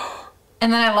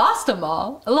 and then I lost them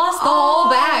all. I lost the whole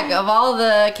bag of all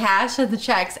the cash and the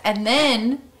checks, and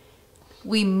then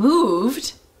we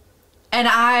moved. And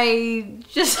I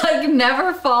just like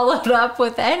never followed up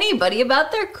with anybody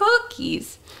about their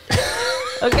cookies.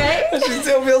 Okay? She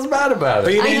still feels bad about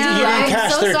But it. you I didn't, know, you didn't I'm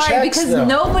cash so their sorry checks, because though.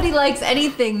 nobody likes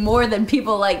anything more than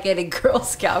people like getting Girl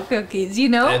Scout cookies, you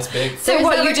know? That's big. So There's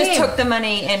what? no You just game. took the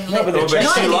money and No, but the Oh, but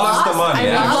checks- she I lost the money. I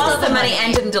yeah. you lost lost the money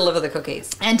and didn't deliver the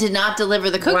cookies. and did not deliver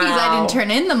the cookies. I Wow. didn't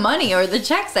turn in the money or the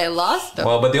checks. I lost them.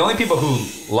 Well, but the only people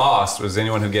who lost was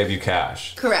anyone who gave you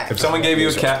cash. Correct. If someone gave you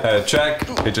a check,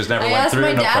 it just never I went asked through.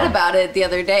 my no dad problem. about it the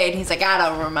other day, and he's like, I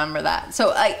don't remember that.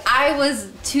 So I was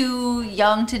too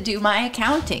young to do my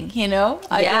accounting, you know?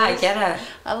 I get it.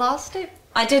 I lost it.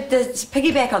 I did the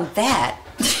piggyback on that.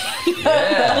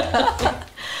 Yeah.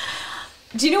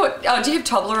 Do you know what? Oh, do you have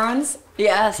Toblerones?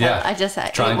 Yes, Yeah. I just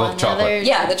had Triangle one the chocolate. other-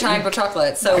 Yeah, the triangle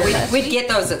chocolate. So we'd get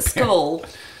those at school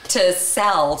to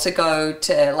sell to go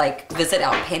to like visit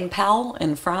our pen pal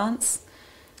in France,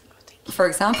 for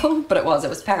example. But it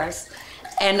was Paris,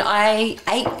 and I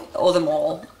ate all them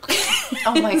all.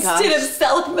 Oh my gosh. Instead of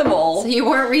selling them all. So you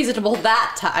weren't reasonable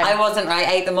that time. I wasn't. I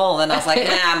ate them all, and I was like,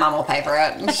 "Nah, Mum will pay for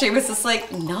it." And she was just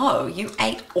like, "No, you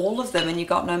ate all of them, and you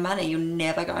got no money. You're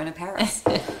never going to Paris."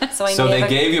 So So they never,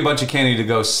 gave you a bunch of candy to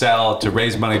go sell to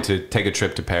raise money to take a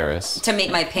trip to Paris to meet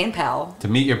my pen pal, to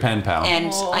meet your pen pal.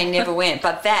 and I never went.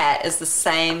 But that is the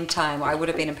same time I would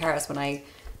have been in Paris when I'm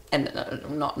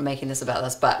not making this about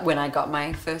this, but when I got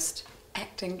my first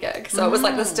acting gig. So it was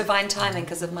like this divine timing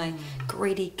because of my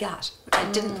greedy gut, which I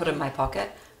didn't put in my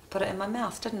pocket. I put it in my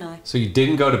mouth, didn't I? So you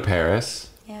didn't go to Paris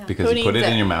Yeah. because Who you put needs it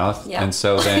in it? your mouth, Yeah. and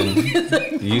so then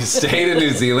you stayed in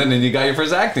New Zealand and you got your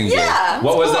first acting gig. Yeah,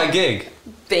 What it's was cool. that gig?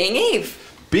 Being Eve.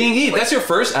 Being Eve. That's your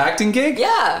first acting gig?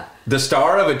 Yeah. The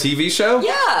star of a TV show?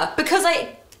 Yeah, because I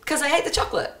ate the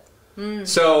chocolate.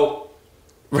 So,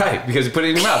 right, because you put it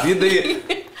in your mouth.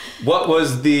 What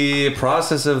was the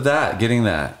process of that, getting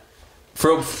that?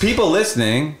 For people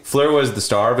listening, Fleur was the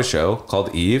star of a show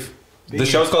called Eve. The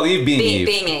show's called Eve, Being Eve.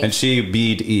 Being Eve. And she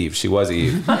beat Eve. She was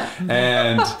Eve.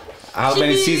 And how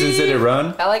many seasons did it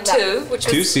run? I like that. 2, which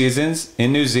was 2 seasons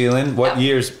in New Zealand. What Yeah.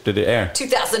 years did it air?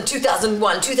 2000,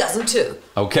 2001, 2002.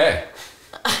 Okay.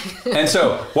 And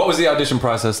so, what was the audition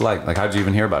process like? Like, how did you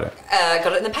even hear about it? I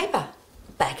got it in the paper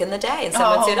back in the day, and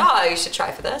someone Oh. said, "Oh, you should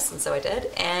try for this," and so I did.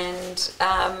 And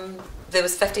there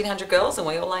was 1,500 girls, and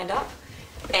we all lined up,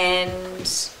 and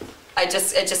it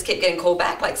just kept getting called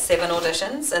back, like 7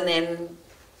 auditions, and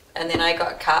then I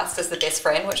got cast as the best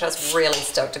friend, which I was really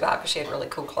stoked about because she had really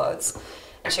cool clothes,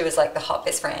 and she was like the hot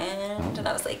best friend, and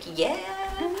I was like, yeah.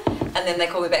 And then they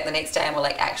called me back the next day and were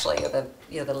like, actually,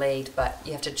 you're the lead, but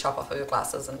you have to chop off all your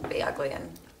glasses and be ugly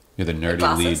and You're the nerdy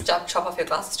glasses, lead. chop off your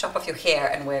glasses, chop off your hair,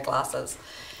 and wear glasses.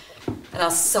 And I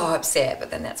was so upset, but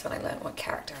then that's when I learned what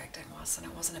character acting was, and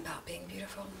it wasn't about being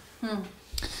beautiful.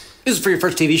 This is for your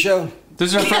first TV show?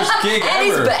 This is our first gig And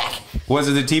he's ever. back. Was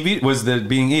it the TV? Was the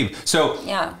Being Eve? So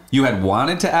Yeah. you had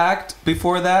wanted to act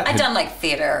before that? I'd done like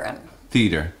theatre and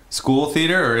Theater, school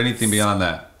theater, or anything beyond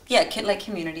that? yeah, like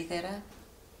community theatre.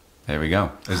 There we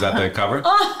go. Is that the cover?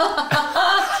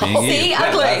 Being See, Eve.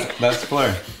 ugly. Yeah, that's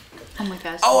Fleur. Oh my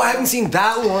gosh. Oh, I haven't seen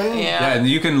that one. Yeah, and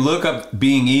you can look up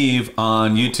Being Eve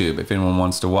on YouTube if anyone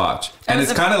wants to watch. And was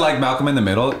it's a- kind of like Malcolm in the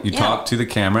Middle. You Yeah. talk to the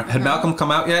camera. Had Malcolm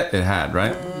come out yet? It had,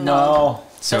 right? No.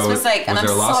 So This was like, and I'm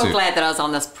there a so lawsuit? glad that I was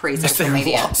on this pre-social there a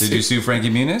media. lawsuit? Did you sue Frankie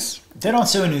Muniz? They don't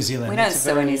sue in New Zealand. We don't It's a sue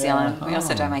in very, New Zealand. We Oh.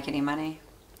 also don't make any money.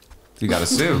 You gotta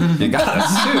sue. You gotta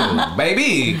sue,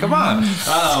 baby. Come on.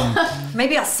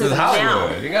 Maybe I'll sue This is them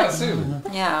Hollywood. now. You gotta sue.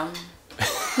 Yeah.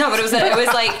 No, but it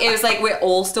was like we're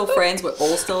all still friends. We're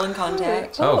all still in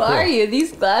contact. Oh, Who cool. are you?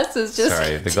 These glasses just.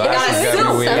 Sorry, the guys glasses got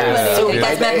still me weird. somebody. You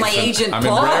guys met my agent, I'm in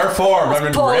Paul. rare form. I'm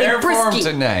in Paulie rare form Brisky.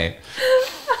 tonight.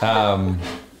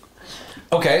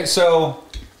 Okay, so,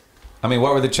 I mean,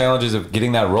 what were the challenges of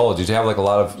getting that role? Did you have like a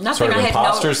lot of Nothing. sort of I had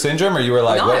imposter no- syndrome, or you were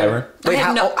like, No. whatever? Wait, I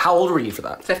had how old were you for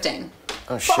that? 15.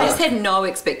 Oh, I just shit. had no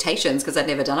expectations because I'd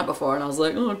never done it before, and I was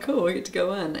like, "Oh, cool, I get to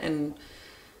go in." And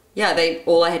yeah,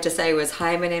 all I had to say was,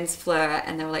 "Hi, my name's Fleur,"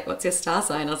 and they were like, "What's your star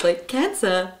sign?" I was like,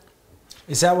 "Cancer."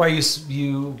 Is that why you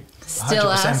Still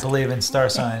 100% ask. believe in star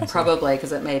signs? Probably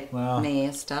because it made Wow. me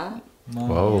a star.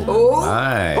 Whoa, Oh.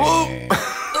 my.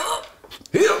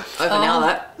 Over now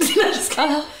that. No, just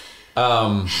kidding.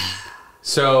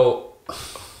 So,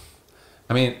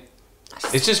 I mean,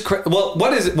 it's just well.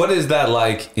 What is that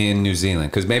like in New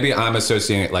Zealand? Because maybe I'm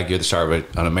associating it like you're the star of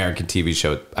an American TV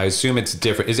show. I assume it's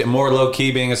different. Is it more low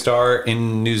key being a star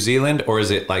in New Zealand, or is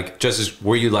it like just as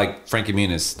were you like Frankie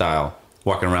Muniz style,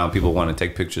 walking around, people want to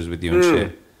take pictures with you and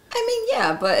shit? I mean,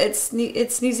 yeah, but it's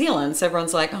New Zealand, so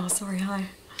everyone's like, "Oh, sorry, hi."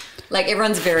 Like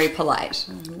everyone's very polite.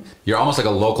 You're almost like a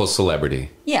local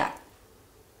celebrity. Yeah,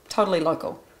 totally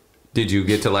local. Did you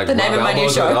get to like The name rub of my new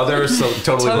elbows with show. others? So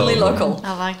totally Totally local.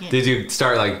 I like it. Did you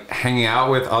start like hanging out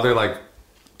with other like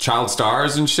child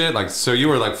stars and shit? Like, so you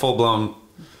were like full blown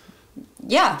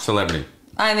Yeah. celebrity.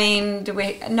 I mean,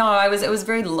 No, it was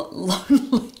very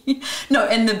lonely. No,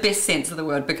 in the best sense of the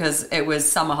word, because it was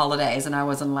summer holidays and I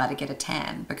wasn't allowed to get a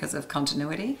tan because of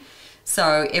continuity.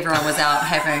 So everyone was out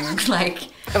having like.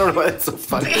 I don't know why that's so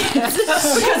funny.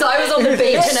 Because I was on the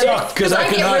beach and because I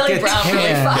get cannot really get brown really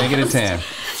tan. fast. Can't get a tan.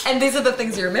 And these are the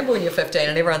things you remember when you're 15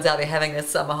 and everyone's out there having their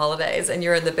summer holidays and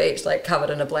you're in the beach like covered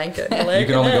in a blanket. You're like, You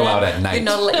can only go out at night. You're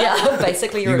not, yeah,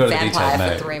 basically you're You a go to the beach at vampire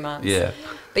night. for 3 months. Yeah.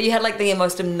 But you had like the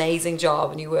most amazing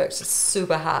job and you worked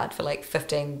super hard for like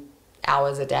 15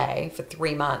 hours a day for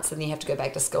 3 months, and then you have to go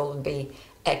back to school and be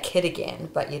a kid again,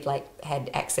 but you'd like had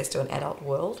access to an adult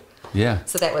world. Yeah.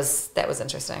 So that was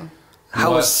interesting.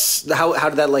 How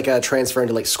did that like transfer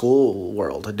into like school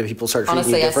world? Did people start treating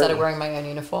Honestly, you I different? started wearing my own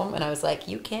uniform and I was like,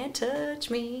 you can't touch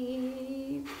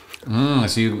me.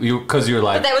 So you because you were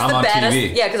like, But that was I'm the on baddest.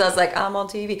 TV. Yeah, because I was like, I'm on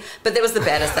TV. But that was the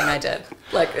baddest thing I did.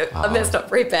 Like, I mean, it's not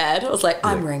very bad. I was like,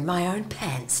 I'm wearing my own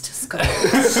pants to school.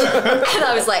 And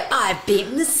I was like, I've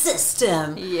beaten the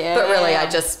system. Yeah. But really, I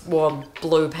just wore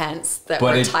blue pants that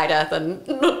But were it- tighter than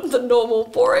the normal,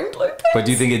 boring blue pants. But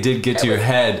do you think it did get to your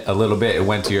head a little bit? It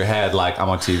went to your head like, I'm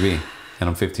on TV and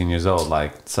I'm 15 years old.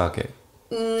 Like, suck it.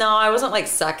 No, I wasn't like,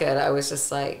 suck it. I was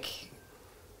just like,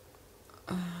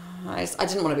 I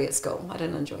didn't want to be at school. I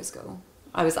didn't enjoy school.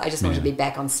 I just wanted to be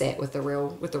back on set with the real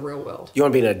world. You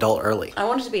want to be an adult early. I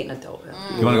wanted to be an adult.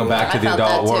 You want to go back to I the felt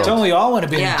adult that too. world? Don't we all want to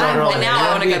be an Yeah, adult? and early? now You I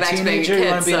wanna want to be go a back to being a teenager, you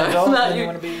kid. want to be an So adult, no, and you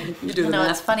want to be. you do the No,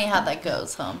 math. it's funny how that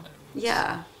goes, huh?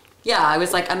 Yeah. Yeah, I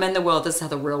was like, I'm in the world, this is how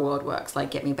the real world works.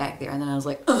 Like, get me back there. And then I was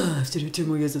like, I have to do 2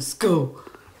 more years of school.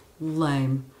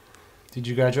 Lame. Did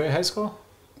you graduate high school?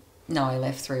 No, I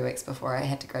left 3 weeks before I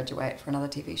had to graduate for another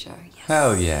TV show. Yes.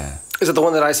 Hell yeah. Is it the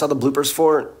one that I saw the bloopers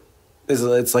for?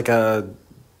 It's like a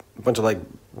bunch of like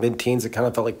mid-teens. It kind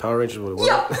of felt like Power Rangers. What was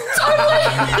Yeah, it?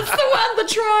 totally. It's the one, the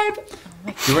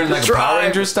tribe. You were in like a Power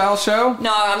Rangers style show?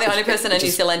 No, I'm the only person in New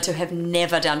Zealand to have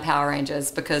never done Power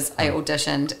Rangers because I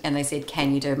auditioned and they said,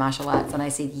 can you do martial arts? And I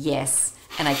said, yes.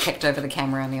 And I kicked over the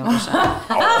camera in the audition.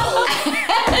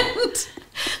 And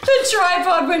the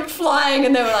tripod went flying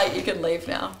and they were like, you can leave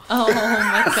now. Oh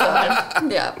my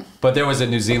god. Yeah. But there was a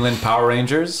New Zealand Power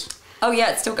Rangers. Oh,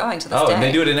 yeah, it's still going to this Oh, day. and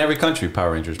they do it in every country,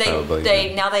 Power Rangers probably.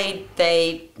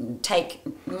 They take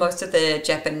most of the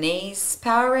Japanese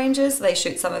Power Rangers, they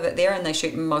shoot some of it there and they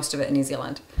shoot most of it in New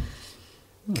Zealand.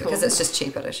 Because it's just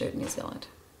cheaper to shoot in New Zealand.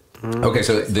 Okay,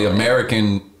 so the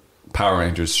American Power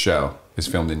Rangers show is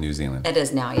filmed in New Zealand. It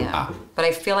is now, yeah. Ah. But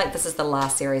I feel like this is the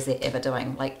last series they're ever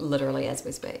doing, like literally as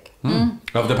we speak.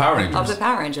 Of the Power Rangers. Of the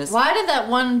Power Rangers. Why did that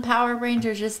one Power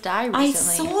Ranger just die recently? I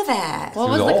saw that. What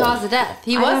He was was the old. cause of death?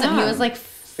 He I don't wasn't. He know. was like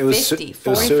It was 50, it was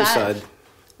 45. suicide.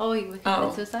 Oh, he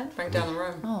committed suicide? Bring down the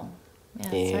room. Oh,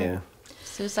 yeah. Yeah. Sorry.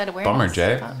 Suicide awareness. Bummer,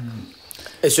 Jay. Fuck.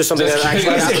 It's just something Just that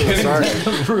actually kidding.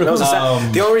 happened from the start. That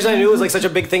was the only reason I knew it was like such a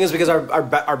big thing is because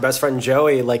our best friend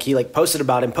Joey, like he like posted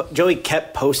about it. And Joey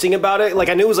kept posting about it. Like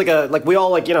I knew it was like we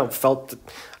all like felt.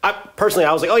 I was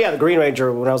like, oh yeah, the Green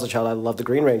Ranger. When I was a child, I loved the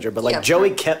Green Ranger. But like Yeah. Joey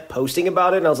kept posting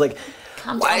about it, and I was like,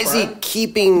 Calm why down, is he bro.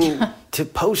 keeping to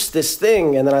post this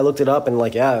thing? And then I looked it up, and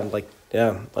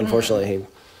unfortunately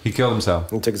He killed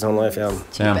himself. he took his own life. Yeah,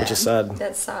 Yeah. which is sad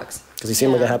That sucks. because he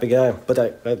seemed like a happy guy. But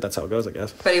that's how it goes, I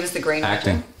guess. But he was the Green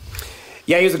Acting. Ranger.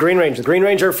 Yeah, he was the Green Ranger. The Green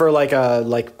Ranger for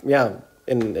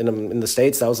in the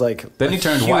States, that was like Then he a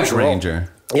turned huge White role.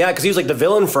 Ranger. Yeah, because he was like the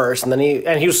villain first, and then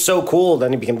he was so cool.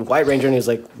 Then he became the White Ranger, and he was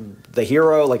like the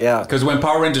hero. Like yeah, Because when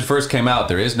Power Rangers first came out,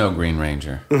 there is no Green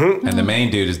Ranger. And the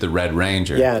main dude is the Red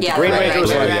Ranger. yeah. Yeah, the Green the Red Ranger was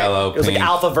Blue, like Ranger. yellow, it was like pink.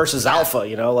 Alpha versus Alpha.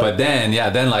 Like, But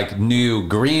then like new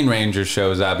Green Ranger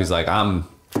shows up. He's like, I'm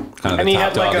kind of And the he top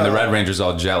had, like, dog. And the a- Red Ranger's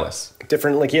all jealous.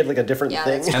 different. Like he had like a different Yeah,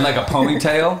 thing. that's And like a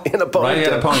ponytail. And a Right, he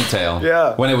had a ponytail. ponytail.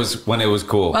 Yeah. When it was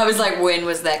cool. I was like, when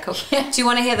was that cool? Do you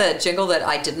want to hear the jingle that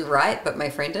I didn't write, but my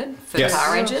friend did for Yes. the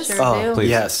Power Rangers? Sure Oh, do. Please.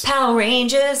 yes. Power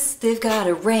Rangers, they've got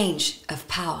a range of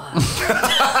power. Isn't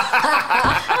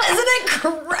it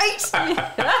great?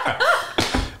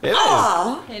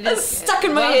 Oh, It it's is stuck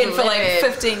in my well head for like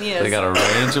delivered. 15 years. They got a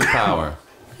range of power.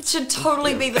 It should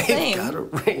totally be the theme. Got a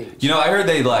range. You know, I heard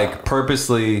they like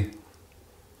purposely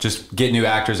just get new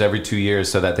actors every 2 years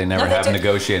so that they never No, they have do.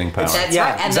 negotiating power. That's Yeah,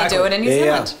 right, and exactly. they do it in New Yeah,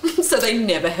 yeah. Zealand, so they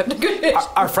never have negotiation.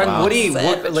 Our friend Woody,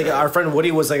 Savage. our friend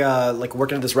Woody was like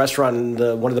working at this restaurant,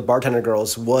 and one of the bartender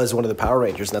girls was one of the Power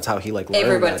Rangers, and that's how he like learned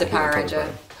Everyone's that. a Power He, like, told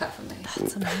Ranger, her. apart from me.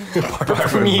 That's amazing. Apart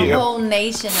from A you. whole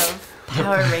nation of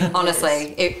Power Rangers. Honestly,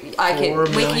 you could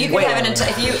Wait.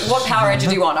 have what Power Ranger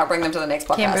do you want? I'll bring them to the next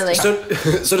podcast. Kimberly. So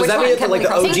does Which that one? mean that like the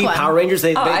Kimberly OG Pink one. Power Rangers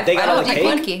they Oh, got I like don't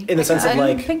cake think- in the sense of I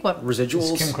like pink one.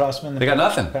 residuals, Kim Crossman. They got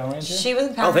nothing. Power Ranger. She was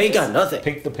in Power oh they Rangers. got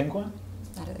nothing, The pink one.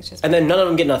 I don't think she's. and then none of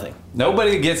them get nothing.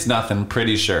 Nobody gets nothing,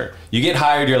 pretty sure. You get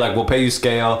hired, you're like, we'll pay you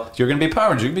scale. You're going to be Power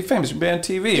Ranger. You're going to be famous. You're going to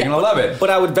be on TV. You're going to love it. But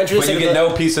I would venture to But say you that get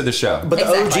no piece of the show. But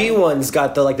Exactly. the OG ones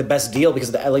got the best deal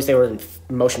because at least they were in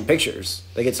motion pictures.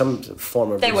 They get some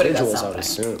form of They would've got residuals, I would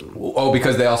something. assume. Oh,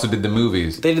 because they also did the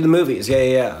movies. They did the movies,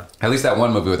 yeah. At least that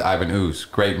one movie with Ivan Ooze.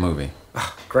 Great movie.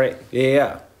 Great,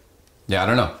 yeah. Yeah, I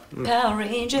don't know. Power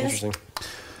Rangers. Interesting.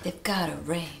 They've got a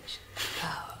range.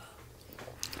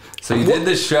 So you did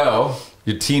this show.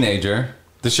 You're a teenager.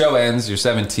 The show ends. You're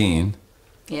 17.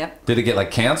 Yep. Did it get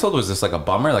like canceled? Was this like a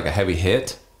bummer, like a heavy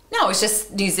hit? No, it was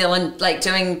just New Zealand. Like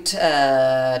doing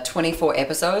 24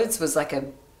 episodes was like a,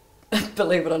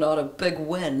 believe it or not, a big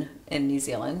win in New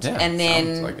Zealand. Yeah, and then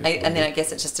sounds like it would be. I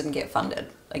guess it just didn't get funded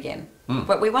again.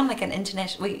 But we won like an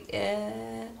international.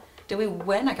 Did we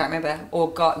win? I can't remember. Or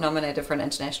got nominated for an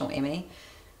international Emmy,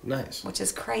 Nice. which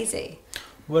is crazy.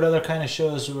 What other kind of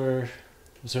shows were?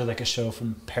 Was there like a show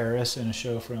from Paris and a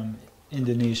show from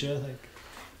Indonesia? Like,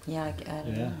 Yeah, I don't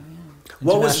yeah. know.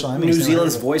 What was International Emmys, New never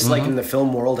Zealand's heard of it. voice like in the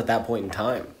film world at that point in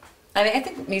time? I mean, I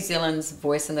think New Zealand's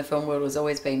voice in the film world has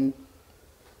always been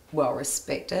well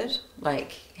respected.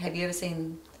 Like, have you ever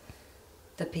seen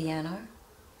The Piano?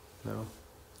 No.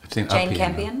 I've seen Jane Up Piano.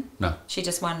 Campion? No. She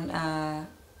just won oh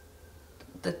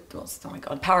my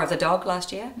god, Power of the Dog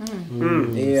last year.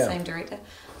 Yeah. Same director.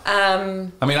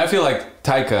 I mean, I feel like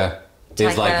Taika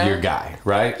is Taika. like your guy,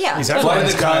 right? Yeah, He's totally. Flight of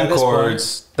the This guy at this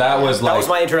Conchords, that was like was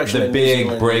my introduction the to New big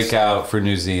Zealand. breakout for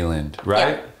New Zealand,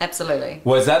 right? Yeah, absolutely.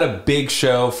 Was that a big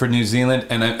show for New Zealand?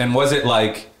 And was it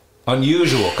like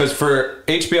unusual? Because for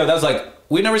HBO, that was like,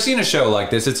 we've never seen a show like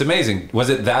this. It's amazing. Was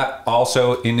it that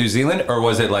also in New Zealand? Or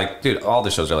was it like, dude, all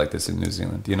the shows are like this in New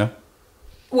Zealand, you know?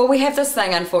 Well, we have this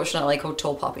thing, unfortunately, called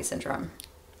tall poppy syndrome.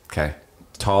 Okay.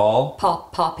 Tall.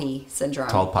 Poppy syndrome.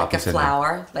 Tall poppy like a syndrome.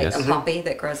 flower, like Yes. a poppy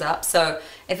that grows up. So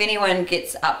if anyone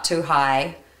gets up too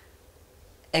high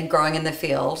and growing in the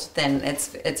field, then it's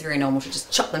very normal to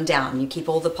just chop them down. You keep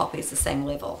all the poppies the same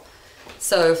level.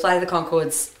 So Flight of the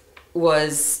Conchords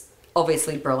was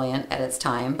obviously brilliant at its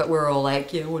time, but we're all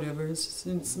like, yeah, whatever, it's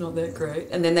not that great.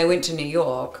 And then they went to New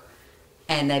York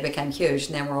and they became huge,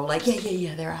 and then we're all like,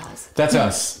 yeah, they're ours. That's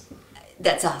us.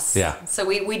 That's us. Yeah. So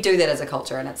we do that as a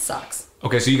culture, and it sucks.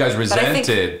 Okay, so you guys I think-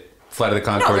 resented Flight of the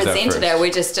Conchords Not at resented first. it.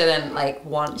 We just didn't like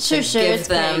want to Sure, give it's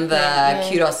them great, the yeah.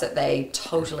 kudos that they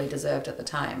totally deserved at the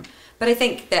time. But I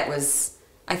think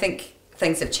I think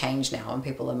things have changed now, and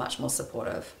people are much more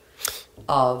supportive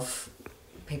of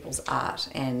people's art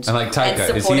and And like Taika,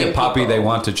 is he a supporting poppy people. they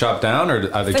want to chop down, or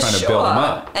are they For trying to sure. build him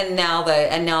up? And now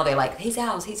they're like, he's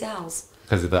ours.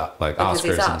 Because of the like Because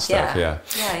he's Oscars and ours. stuff, yeah.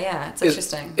 Yeah. It's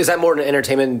interesting. Is that more an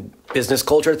entertainment business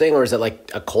culture thing, or is it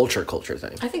like a culture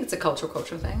thing? I think it's a culture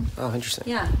thing. Oh, interesting.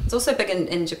 Yeah, it's also big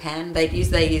in Japan. They use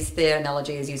their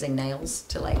analogy is using nails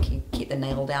to like you keep the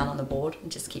nail down on the board and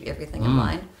just keep everything in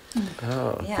line.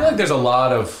 Oh. I Yeah. feel like there's a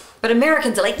lot of But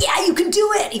Americans are like, yeah, you can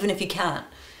do it, even if you can't.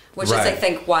 Which is, I Right.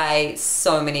 think, why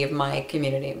so many of my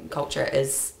community and culture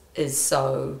is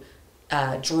so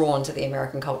drawn to the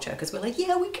American culture, because we're like,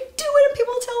 yeah, we can do it, and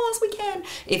people tell us we can,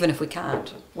 even if we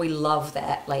can't. We love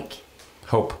that, like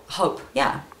hope. hope.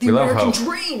 Yeah, the We love American hope.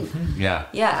 dream. Yeah.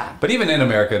 Yeah. But even in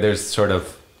America, there's sort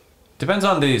of depends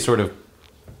on the sort of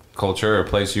culture or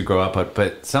place you grow up at.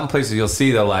 But some places you'll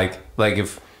see that like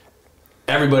if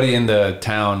everybody in the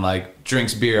town like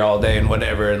drinks beer all day and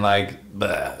whatever, and like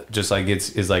just like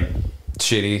is like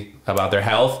shitty about their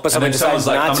health. But and then somebody someone's decides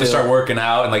like, not I'm gonna to. start working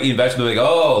out and like eating vegetables. Like,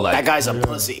 oh, like That guy's a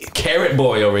pussy. carrot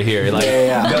boy over here. Like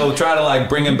they'll try to like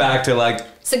bring him back to like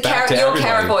So back to your everybody.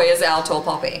 carrot boy is our tall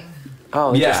poppy.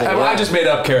 Oh, Yeah, interesting. I just made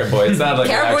up Carrot Boy. It's not like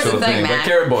Carrot an Boy's a actual thing, thing, but Matt.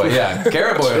 Carrot Boy, yeah,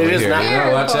 Carrot Boy over It is here. not. You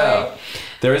know, watch Carrot out.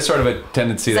 There is sort of a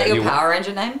tendency Is that that your you Power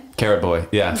Ranger name? Carrot Boy,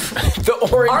 yeah. The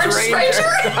Orange, Orange Ranger. Ranger?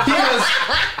 He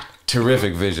has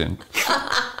terrific vision.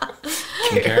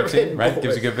 Carrot, right?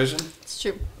 Gives you good vision. It's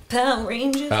true. Power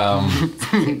Ranger.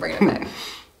 Keep bringing it back.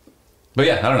 But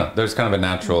yeah, I don't know. There's kind of a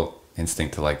natural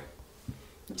instinct to like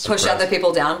Push suppress. other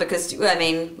people down because, I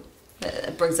mean,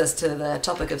 it brings us to the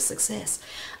topic of success.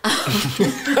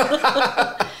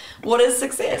 What is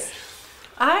success?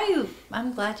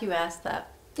 I'm glad you asked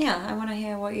that. Yeah, I want to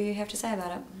hear what you have to say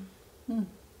about it.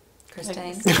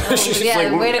 Christine. She's Yeah,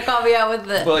 like, way to call me out with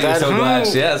the. Well, you're That, so glad.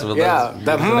 Yes. Well, Yeah,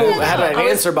 that had an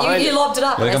answer behind you it. lobbed it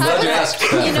up. Like, I'm glad you asked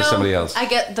that You for know, somebody else. I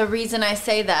get the reason I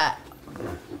say that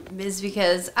is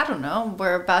because I don't know,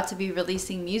 we're about to be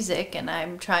releasing music, and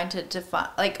I'm trying to define,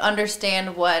 like,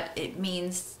 understand what it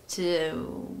means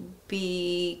to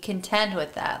be content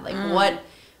with that. Like, what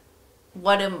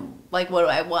do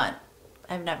I want?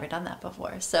 I've never done that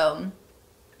before. So,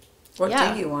 What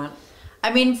yeah. do you want?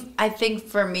 I mean, I think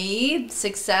for me,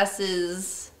 success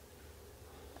is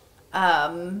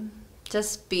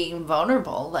just being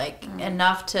vulnerable, like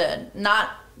enough to not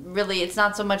really, it's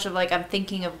not so much of like I'm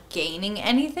thinking of gaining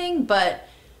anything, but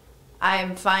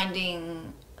I'm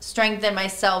finding strength in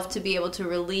myself to be able to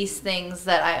release things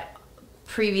that I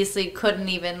previously couldn't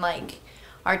even like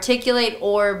articulate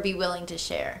or be willing to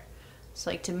share.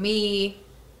 So like to me,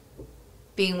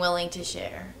 being willing to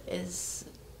share is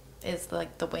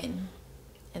like the win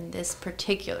in this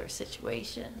particular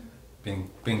situation.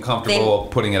 Being comfortable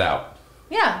putting it out.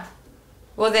 Yeah.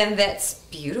 Well, then that's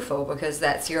beautiful because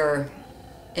that's your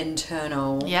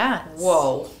internal. Yeah.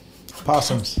 Whoa.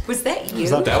 Possums. Was that you?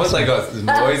 that- That was like a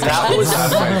noise that was out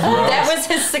of my throat. That was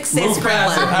his success Move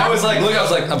past it. gremlin. I was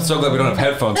like, I'm so glad we don't have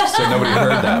headphones so nobody heard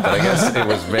that, but I guess it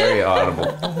was very audible.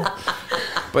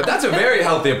 But that's a very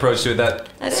healthy approach to it, that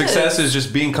It success is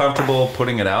just being comfortable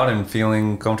putting it out and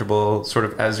feeling comfortable sort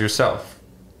of as yourself.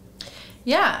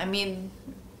 Yeah, I mean,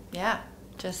 yeah,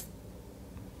 just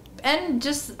I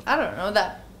don't know,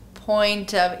 that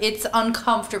point of it's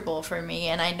uncomfortable for me,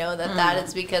 and I know that that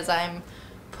is because I'm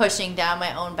pushing down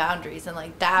my own boundaries, and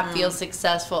like that feels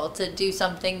successful to do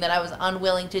something that I was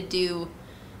unwilling to do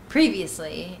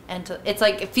previously, and it's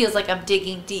like it feels like I'm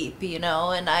digging deep, you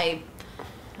know, and I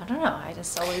don't know, I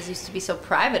just always used to be so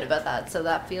private about that, so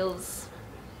that feels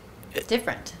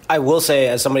different. I will say,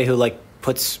 as somebody who like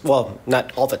puts, well,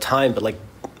 not all the time, but like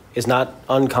is not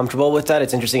uncomfortable with that,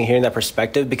 it's interesting hearing that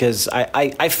perspective because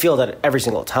I feel that every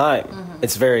single time.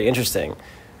 It's very interesting.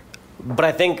 But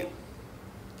I think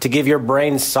to give your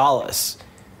brain solace,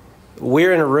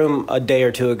 we're in a room a day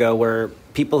or two ago where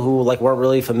people who like weren't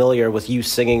really familiar with you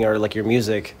singing or like your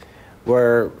music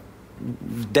were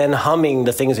then humming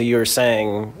the things that you were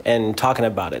saying and talking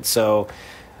about it. So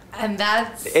And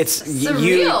that's it's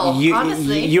surreal,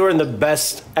 honestly. you're in the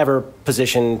best ever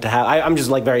position to have. I'm just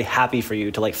like very happy for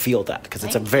you to like feel that because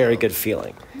it's a Thank very you. good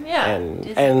feeling. Yeah, and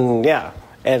it is. and yeah,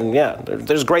 and yeah,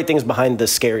 there's great things behind the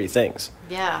scary things.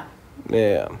 Yeah.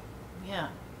 Yeah. Yeah.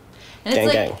 And Gang,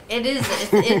 it's gang. like, it is,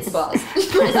 it's Buzz.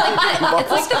 it's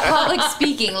like the public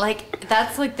speaking. Like,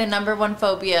 that's like the number one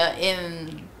phobia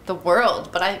in the world.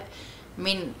 But I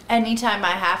mean, anytime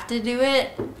I have to do it,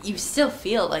 you still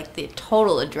feel like the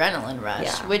total adrenaline rush,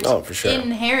 Yeah. which Oh, for sure.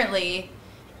 inherently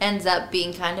ends up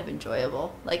being kind of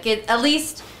enjoyable. Like, it at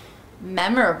least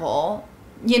memorable.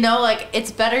 You know, like,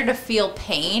 it's better to feel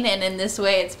pain, and in this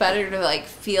way, it's better to, like,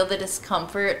 feel the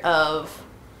discomfort of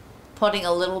putting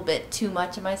a little bit too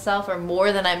much of myself or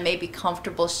more than I'm maybe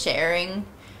comfortable sharing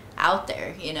out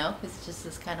there, you know? It's just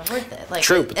is kind of worth it. Like,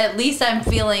 True. at least I'm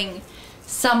feeling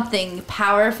something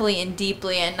powerfully and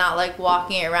deeply and not, like,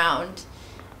 walking around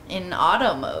in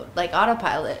auto mode, like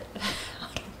autopilot.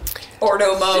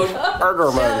 Ordo mode.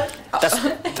 Burger mode.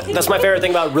 That's my favorite thing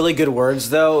about really good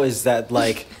words, though, is that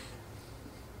like.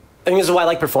 I think this is why I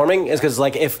like performing, is because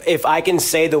like if I can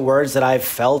say the words that I've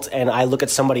felt and I look at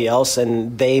somebody else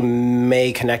and they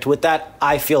may connect with that,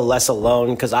 I feel less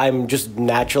alone because I'm just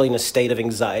naturally in a state of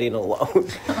anxiety and alone.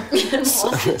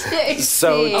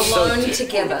 So Alone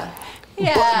together.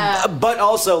 Yeah. but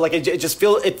also like it just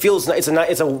feels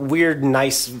it's a weird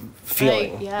nice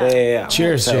feeling. Right, yeah. Yeah.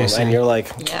 Cheers, Jason. And you're like,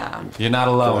 Yeah. You're not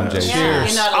alone, Jason.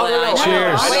 Cheers. You're not alone.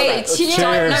 Cheers. Wait, Cheers.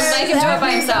 don't make him do it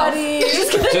by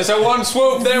himself. Just a one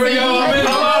swoop, there we go, I'm in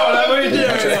alone. How are you doing?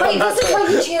 Wait, this is why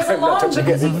he cheers alone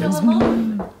because you feel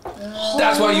alone.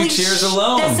 That's why you Holy cheers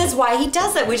alone. This is why he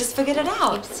does it. We just figured it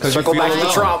out. circle back to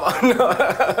the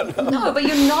trauma. No, but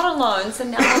you're not alone, so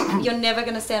now you're never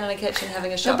going to stand in a kitchen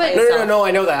having a shot by but- yourself. No,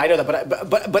 I know that,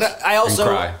 but I also,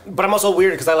 cry. but I'm also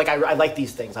weird because I like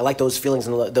these things. I like those feelings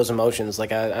and those emotions.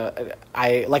 Like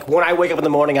I like when I wake up in the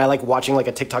morning, I like watching like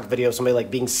a TikTok video of somebody like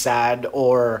being sad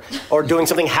or doing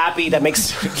something happy that makes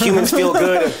humans feel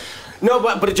good. No,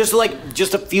 but it just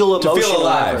to feel emotional. To feel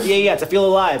alive. Yeah, to feel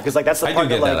alive because like that's the I do part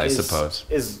get that like that, I suppose.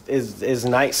 is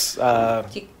nice. I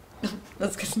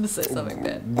was going to say something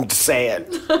bad. Say it.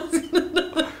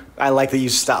 I like that you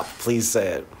stopped. Please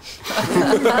say it.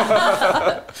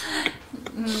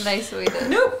 Nice way to.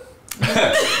 Nope.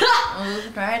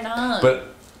 Moving right on. But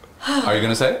are you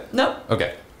gonna say it? Nope.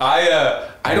 Okay. I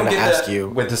don't gonna get ask that you.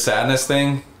 with the sadness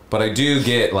thing, but I do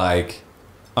get like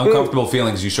uncomfortable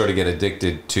feelings you sort of get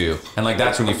addicted to, and like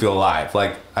that's when you feel alive.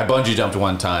 Like I bungee jumped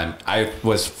one time. I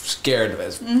was scared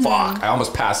as fuck. I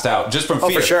almost passed out just from fear.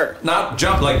 Oh, for sure. Not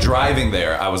jump, like driving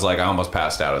there. I was like, I almost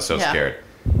passed out. I was so scared,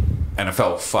 and I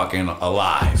felt fucking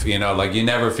alive. You know, like you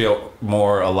never feel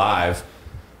more alive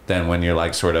than when you're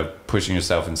like sort of pushing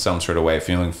yourself in some sort of way,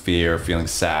 feeling fear, feeling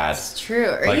sad. It's true.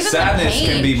 Or like even sadness the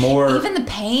pain. can be more. Even the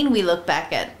pain we look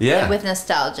back at with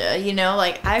nostalgia. You know,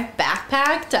 like I've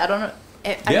backpacked. I don't know.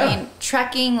 I mean,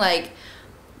 trekking like,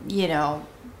 you know,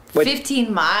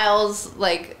 15 miles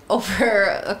like over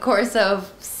a course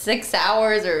of 6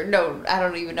 hours or no, I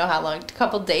don't even know how long. A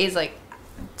couple days, like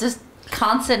just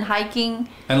constant hiking.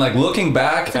 And like looking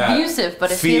back it's at abusive,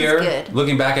 but it fear, feels good.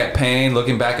 Looking back at pain,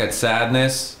 looking back at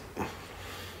sadness,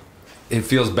 it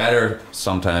feels better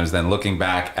sometimes than looking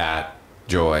back at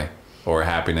joy or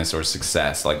happiness or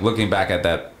success. Like looking back at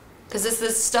that. Because it's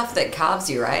this stuff that carves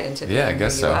you, right? Into Yeah, I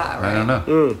guess who so. you are, right? I don't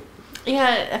know.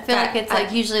 Yeah, I feel like it's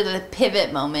like usually the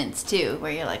pivot moments too,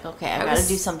 where you're like, okay, I gotta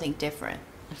do something different.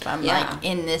 If I'm like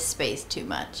in this space too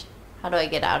much, how do I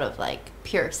get out of like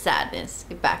pure sadness,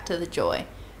 get back to the joy,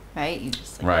 right? You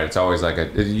just Right, it's always like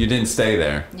you didn't stay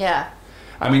there. Yeah.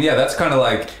 I mean, yeah, that's kind of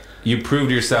like you proved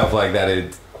yourself like that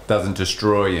it doesn't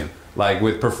destroy you. Like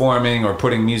with performing or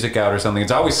putting music out or something,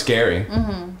 it's always scary.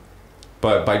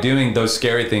 But by doing those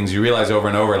scary things, you realize over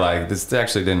and over, like this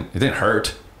actually didn't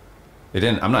hurt. It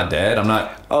didn't. I'm not dead. I'm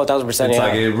not. Oh, 1,000%. It's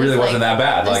like it really wasn't that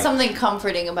bad. There's like something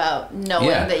comforting about knowing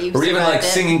that you've or even like survived it.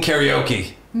 singing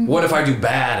karaoke. What if I do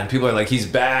bad and people are like, he's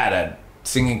bad at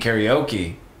singing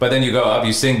karaoke? But then you go up,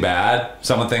 you sing bad.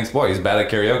 Someone thinks, boy, he's bad at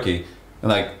karaoke.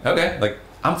 And like, okay, like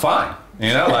I'm fine.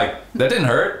 You know, like that didn't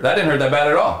hurt. That didn't hurt that bad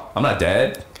at all. I'm not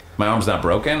dead. My arm's not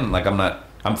broken. Like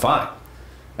I'm fine.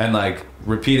 And like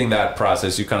repeating that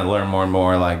process, you kind of learn more and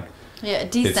more. Like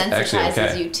it it's actually desensitizes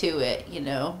okay. you to it, you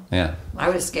know. Yeah. I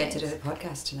was scared to do the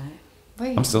podcast tonight.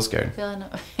 I'm still scared. Feeling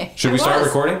Should we start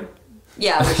recording?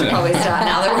 Yeah, we should probably start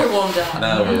now that we're warmed up.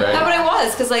 Now that we're ready. No, but it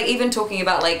was because like even talking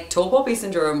about like tall poppy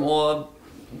syndrome or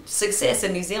success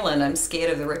in New Zealand, I'm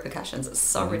scared of the repercussions. It's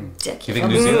so ridiculous. You think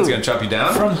New Zealand's gonna chop you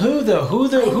down? From who though? Who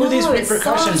these know, it's so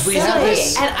repercussions? We have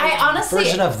this And I honestly,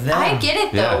 version of them. I get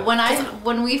it though. Yeah.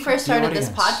 When we first started this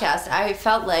audience. podcast, I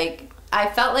felt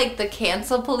like the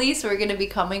cancel police were going to be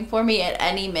coming for me at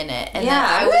any minute, and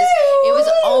Yeah. it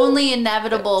was only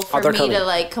inevitable for they're me coming. to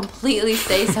like completely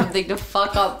say something to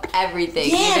fuck up everything.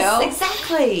 Yes, you know?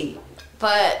 exactly.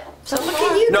 But So look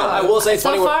at you. No, I will say it's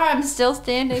funny. so far, I'm still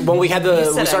standing. When we had You we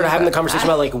said started I having the was conversation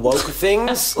about like woke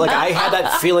things, like I had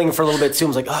that feeling for a little bit too. I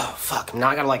was like, oh fuck, now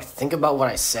I gotta like think about what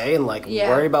I say and like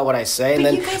worry about what I say, and But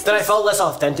then you guys I just- felt less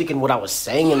authentic in what I was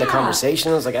saying in the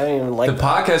conversation. I was like, I don't even like The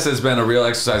that. podcast has been a real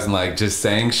exercise in like just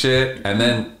saying shit, and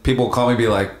then people call me, be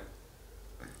like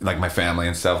my family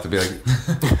and stuff, to be like,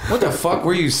 "What the fuck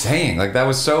were you saying? Like that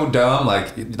was so dumb.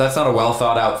 Like that's not a well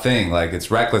thought out thing. Like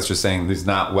it's reckless just saying these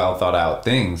not well thought out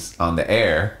things on the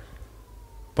air."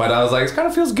 But I was like, it kind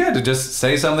of feels good to just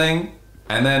say something,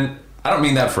 and then I don't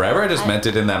mean that forever. I just meant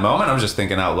it in that moment. I was just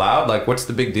thinking out loud. Like, what's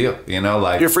the big deal? You know,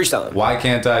 like You're freestyling. Why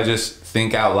can't I just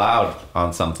think out loud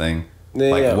on something?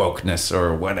 Like Yeah. wokeness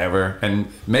or whatever, and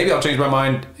maybe I'll change my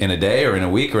mind in a day or in a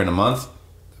week or in a month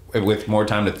with more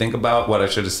time to think about what I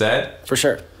should have said. For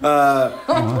sure.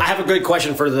 I have a great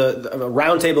question for the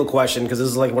roundtable question, because this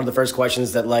is like one of the first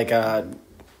questions that like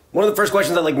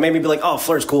made me be like, oh,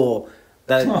 Fleur's cool,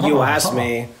 that you asked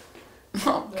me.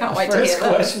 Can't wait to first hear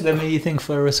that. question that made you think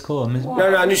Fleur was cool.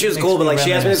 No, I knew she was Makes cool, but me like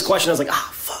she asked me this reminisce. question, I was like, ah,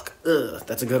 fuck,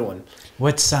 that's a good one.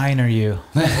 What sign are you?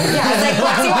 Yeah, it's like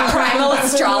what's your primal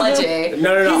astrology?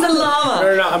 No. He's a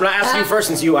llama. No. I'm not asking you first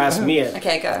since you asked me it.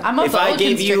 Okay, go. I'm a If I boa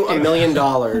gave you constrictor. $1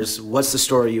 million, what's the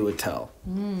story you would tell?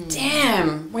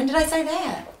 Damn. When did I say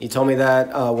that? You told me that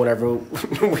whenever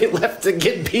we left to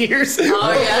get beers.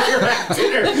 Oh yeah.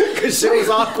 Because shit was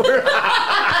awkward.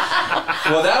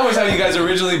 Well, that was how you guys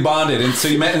originally bonded, and so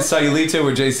you met in Sayulita,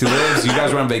 where JC lives. You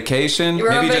guys were on vacation. You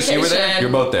were on Maybe just you were there. vacation.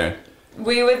 You're both there.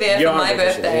 We were there You're for on my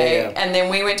vacation, birthday, yeah. and then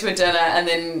we went to a dinner, and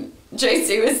then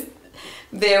JC was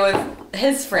there with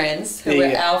his friends, who were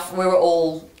Yeah. we were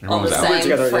all Everyone on the was out. same We were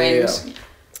together, friend, yeah.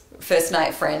 first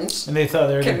night friend. And they thought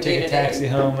they were going to take a Community. taxi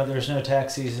home, but there's no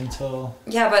taxis until...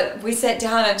 Yeah, but we sat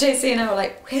down, and JC and I were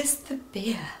like, "Where's the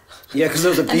beer?" Yeah, because there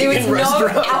was a And there was vegan no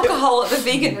restaurant. alcohol at the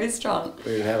vegan restaurant.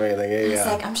 We didn't have anything. I was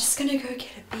Yeah. like, I'm just gonna go get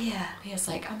a beer. He was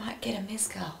like, I might get a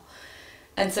mezcal.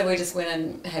 And so we just went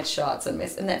and had shots and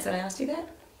that's when I asked you that.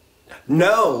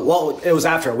 No, well, it was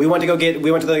after. We went to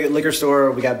the liquor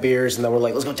store, we got beers, and then we're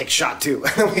like, let's go take a shot too.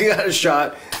 We got a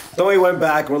shot. Then we went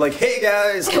back and we're like, hey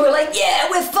guys. And we're like, yeah,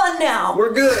 we're fun now.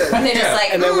 We're good. And they're just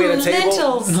like, and then we had a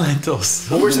table. Lentils.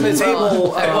 Well, we're sitting at the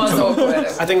table. It was awkward.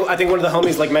 I think one of the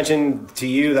homies like mentioned to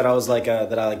you that I was like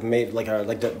that I like made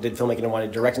did filmmaking and wanted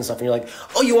to direct and stuff, and you're like,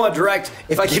 oh, you want to direct?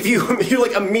 If I give you, you're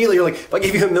like immediately you're like, if I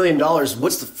give you $1 million,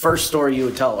 what's the first story you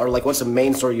would tell, or like what's the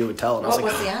main story you would tell? And I was What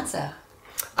like, was the answer?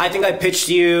 I think I pitched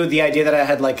you the idea that I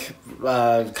had like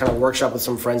kind of workshop with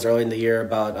some friends early in the year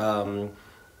about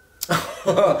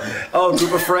a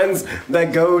group of friends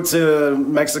that go to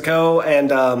Mexico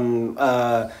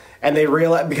and they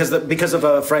realize because of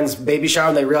a friend's baby shower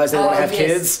and they realize they want to have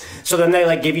kids, so then they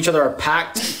like give each other a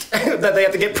pact that they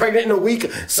have to get pregnant in a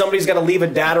week. Somebody's got to leave a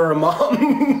dad or a mom.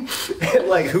 And,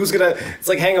 like it's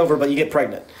like Hangover, but you get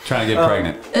pregnant. Trying to get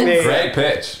pregnant. Yeah. Great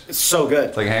pitch. It's so good.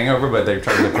 It's like Hangover, but they're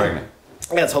trying to get pregnant.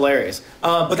 Yeah, it's hilarious.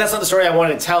 But that's not the story I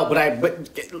wanted to tell. But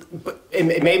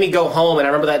it made me go home, and I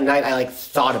remember that night I like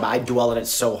thought about. I dwell on it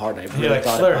so hard. I really You're like,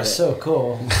 thought Fleur about is it. so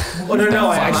cool. Well, no.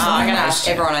 I'm gonna ask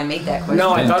everyone I meet that question. No,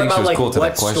 I Didn't thought think she about was like cool to what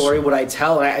that question. story would I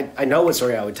tell, and I know what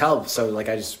story I would tell. So like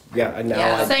I just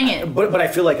Sing it. But I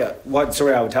feel like what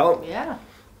story I would tell. Yeah.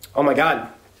 Oh my God.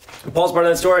 Paul's part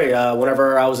of that story.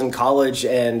 Whenever I was in college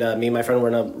and me and my friend were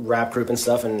in a rap group and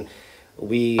stuff, and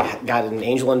we got an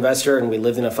angel investor and we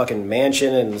lived in a fucking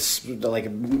mansion and like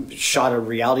shot a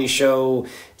reality show,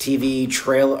 TV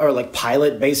trailer or like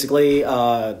pilot basically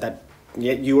that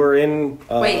you were in.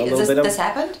 Wait, a little bit of. this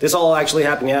happened? This all actually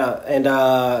happened, yeah. And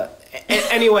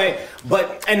anyway,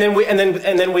 and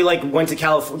then we like got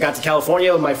to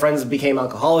California and my friends became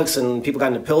alcoholics and people got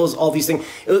into pills, all these things.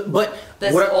 But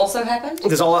This also happened?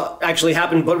 this all actually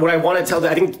happened, but what I want to tell,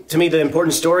 I think to me the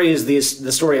important story is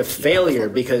the story of failure,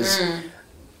 because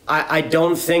I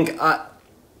don't think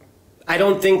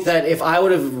that if I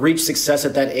would have reached success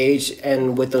at that age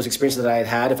and with those experiences that I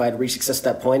had, if I had reached success at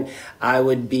that point, I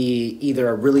would be either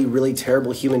a really, really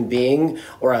terrible human being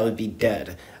or I would be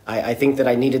dead. I think that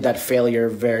I needed that failure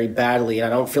very badly, and I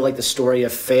don't feel like the story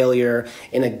of failure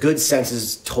in a good sense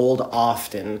is told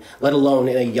often, let alone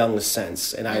in a young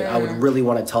sense. And I would really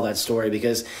want to tell that story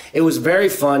because it was very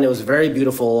fun, it was very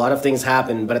beautiful, a lot of things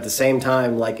happened, but at the same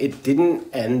time, like, it didn't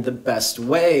end the best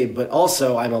way, but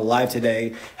also I'm alive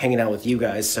today hanging out with you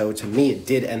guys, so to me it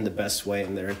did end the best way,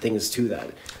 and there are things to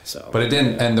that. So. But it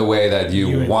didn't end the way that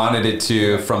you wanted it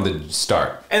to from the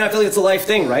start. And I feel like it's a life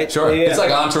thing, right? Sure. Yeah. It's like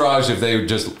Entourage if they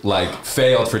just like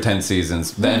failed for 10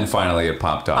 seasons, then finally it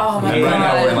popped off. Oh my and right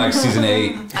now God. we're in like season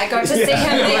 8. I got to see him.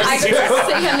 I got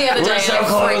to see him the other day. We're so and I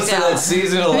close freaked to out. that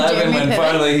season 11 Jamie when Piven.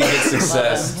 finally he gets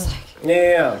success.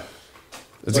 Yeah.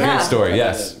 It's a Yeah. great story.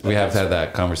 Yes, we have had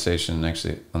that conversation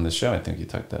actually on the show. I think you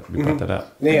talked that. We brought that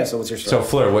up. Yeah, so what's your story? So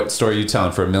Fleur, what story are you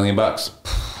telling for $1 million?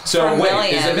 So For a wait,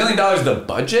 million. is $1 million the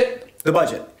budget? The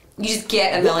budget. You just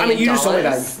get $1 Well, million. I mean, you just told me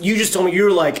that. You just told me you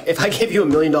were like, if I gave you $1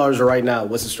 million right now,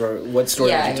 what's the story? What story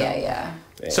Yeah, would you tell? yeah.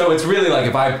 So it's really like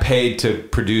if I paid to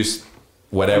produce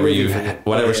whatever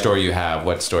Yeah. story you have,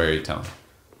 what story are you telling?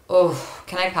 Oh,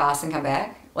 can I pass and come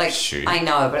back? Like, Sure. I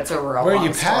know, but it's a real Where are long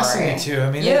you passing story. it to?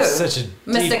 I mean, You. that's such a deep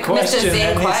Mr. question. Zen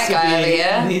that needs quiet to guy over be,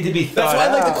 here. need to be That's thought why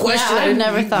I like out. the question. Yeah, I've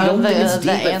never thought of you don't think it's the deep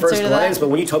at answer first to glance, that. but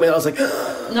when you told me that, I was like,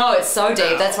 No, it's so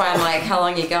deep. That's why I'm like, how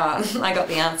long you got? I got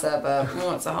the answer, but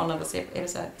it's a whole nother episode.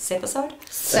 Episode?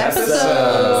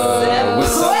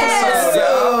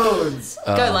 episodes.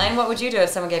 Go, Lane. What would you do if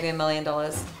someone gave you $1 million?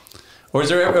 Or is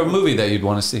there a movie that you'd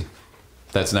want to see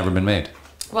that's never been made?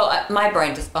 Well, my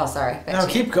brain just. Oh, sorry. Back No, to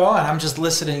you. keep going. I'm just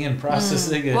listening and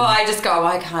processing it. Well, I just go.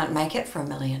 I can't make it for $1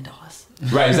 million.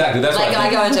 Right, exactly. That's Like why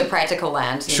I go into practical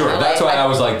land. You Sure, know? that's like, why I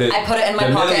was like, I put it in my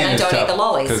the pocket million and I is don't eat tough, the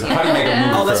lollies. 'cause you how do you know? make a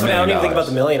movie Oh, that's for $1 funny. I don't million? even think about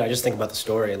the million. I just think about the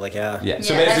story. Like, yeah. Yeah,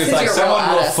 so Yeah, basically it's that's like 'cause you're a real someone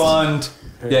will artist.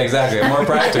 fund. Yeah, exactly. More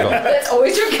practical. That's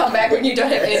always your comeback when you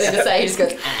don't have anything to say. You just go.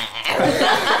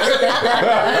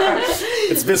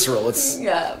 It's visceral. It's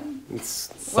Yeah. it's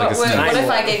like a snake. What if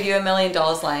I gave you $1 million,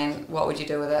 Lane? What would you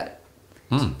do with it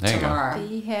There you go. tomorrow?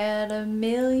 He had $1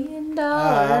 million.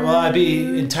 well, I'd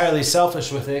be entirely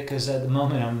selfish with it because at the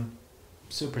moment I'm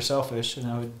super selfish, and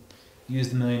I would use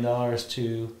the $1 million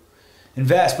to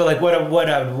invest. But like what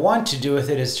I would want to do with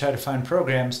it is try to find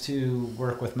programs to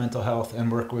work with mental health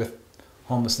and work with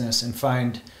homelessness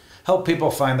and help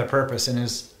people find their purpose. And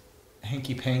as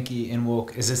hanky-panky and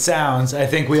woke as it sounds, I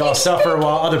think we all suffer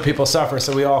while other people suffer,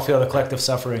 so we all feel the collective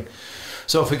suffering.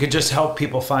 So if we could just help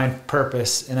people find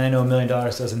purpose, and I know $1 million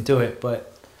doesn't do it,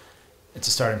 but it's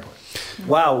a starting point.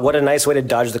 Wow, what a nice way to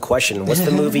dodge the question. What's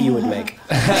the movie you would make?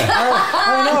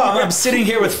 I don't know. I'm sitting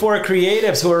here with 4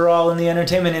 creatives who are all in the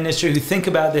entertainment industry who think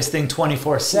about this thing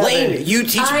 24/7. Lane, you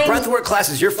teach breathwork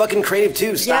classes. You're fucking creative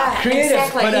too. Stop. Yeah, Creative,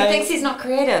 exactly. but He I- thinks he's not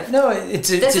creative. No, it's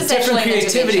a This is different actually an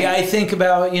creativity. intervention. I think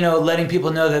about, letting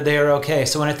people know that they are okay.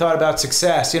 So when I thought about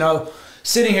success,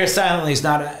 sitting here silently is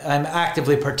not, I'm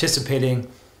actively participating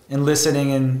and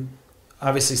listening and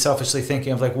obviously selfishly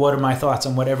thinking of like, what are my thoughts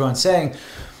on what everyone's saying?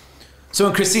 So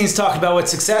when Christine's talking about what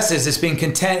success is, it's being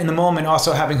content in the moment,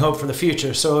 also having hope for the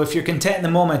future. So if you're content in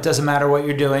the moment, it doesn't matter what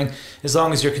you're doing, as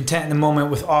long as you're content in the moment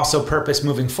with also purpose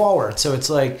moving forward. So it's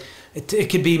like, it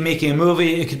could be making a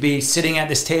movie, it could be sitting at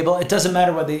this table. It doesn't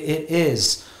matter what it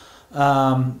is.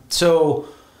 So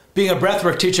being a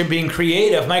breathwork teacher and being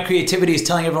creative, my creativity is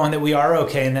telling everyone that we are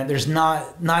okay and that there's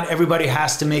not everybody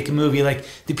has to make a movie. Like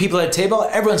the people at the table,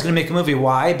 everyone's going to make a movie.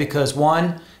 Why? Because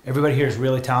 1, everybody here is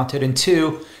really talented, and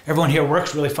 2, everyone here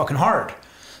works really fucking hard.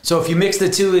 So if you mix the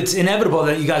two, it's inevitable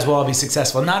that you guys will all be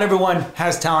successful. Not everyone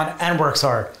has talent and works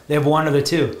hard. They have 1 or the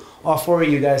 2. All 4 of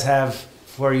you guys have,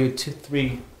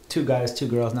 2 guys, 2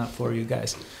 girls, not 4 of you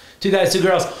guys. 2 guys, 2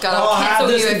 girls. God, I'll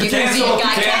cancel you if you can be a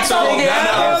guy. Cancel. Don't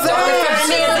refer to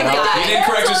me as a You guy. didn't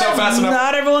correct yourself fast enough.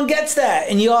 Not everyone gets that,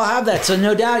 and you all have that. So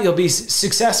no doubt you'll be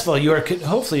successful. You are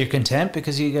hopefully you're content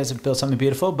because you guys have built something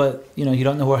beautiful. But you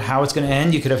don't know how it's going to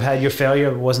end. You could have had your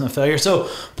failure, but it wasn't a failure. So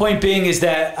point being is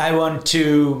that I want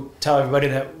to tell everybody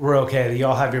that we're okay. That you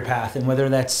all have your path, and whether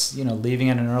that's leaving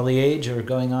at an early age or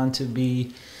going on to be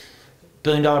 $1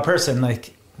 billion person,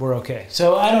 like we're okay.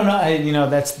 So I don't know.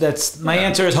 That's my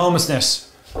answer is homelessness.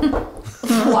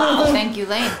 Wow, thank you,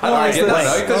 Lane. I get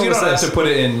that, because you don't have to put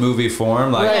it in movie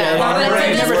form. Like, Right. But for I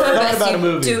this never thought purpose, about a you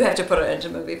movie. do have to put it into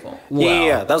movie form.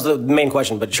 Yeah, that was the main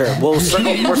question, but sure. We'll circle.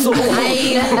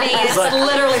 It's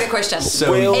literally the question.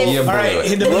 so Will- you All blew right.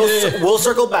 it. we'll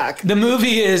circle back. The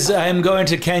movie is I'm going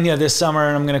to Kenya this summer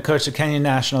and I'm going to coach the Kenyan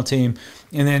national team.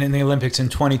 And then in the Olympics in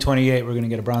 2028, we're going to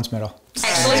get a bronze medal.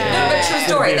 Actually, no, but true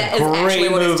story. That is actually Great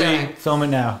what it's movie. doing. Film it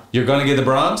now. You're going to get the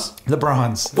bronze? The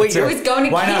bronze. Wait, That's it. He's going to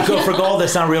Why not go Kenya. for gold?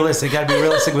 That's not realistic. Got to be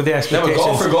realistic with the No, expectations. but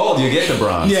gold for gold, you get the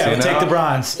bronze. Yeah, you we'll take know? the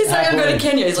bronze. He's like, I'm going to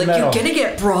Kenya. He's like, Medal. you're going to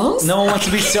get bronze? No one wants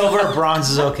to be silver. Bronze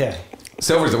is okay.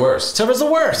 Silver's the worst. Silver's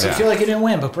the worst. You Yeah. feel like you didn't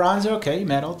win, but bronze, okay. You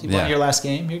medaled. You Yeah. won your last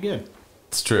game. You're good.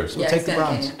 It's true. Yeah, take he's the going to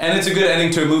bronze. Kenya. And it's a good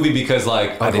ending to a movie because,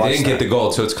 like, I'd they watch didn't get that. the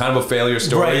gold, so it's kind of a failure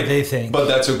story. Right, they think. But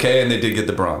that's okay, and they did get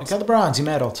the bronze. Got the bronze. You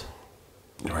medaled.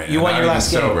 Right, You and won not your even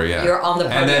last game. silver, yeah. You're on the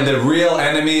And then the real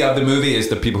enemy of the movie is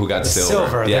the people who got silver.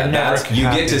 silver. Yeah, They're never you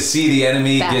happy. get to see the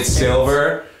enemy get Bastards.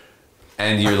 silver,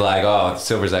 and you're like, oh,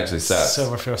 silver's actually sucks.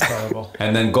 Silver feels terrible.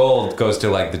 And then gold goes to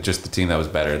like just the team that was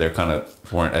better. They're kind of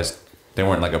they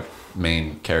weren't like a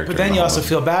main character. But then in the you whole also movie.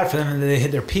 feel bad for them and they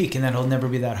hit their peak and then it'll never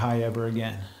be that high ever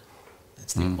again.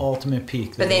 That's the ultimate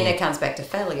peak. But then it comes back to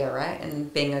failure, right?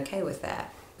 And being okay with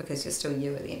that. Because you're still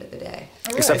you at the end of the day.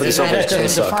 Except for the Right. silver. That doesn't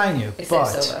Suck. define you. Except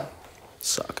But silver.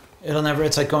 Suck. it'll never,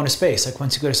 it's like going to space. Like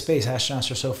once you go to space, astronauts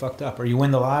are so fucked up. Or you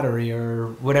win the lottery or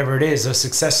whatever it is. Those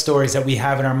success stories that we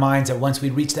have in our minds that once we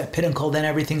reach that pinnacle, then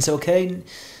everything's okay.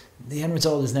 The end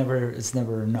result is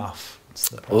never enough. It's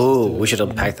the process Ooh, to it, we should you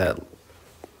know? unpack that.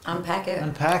 Unpack it.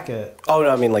 Unpack it. Oh no,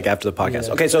 I mean like after the podcast.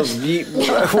 Yeah. Okay, so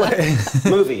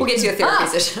movie We'll get to a therapy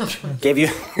session after. gave you.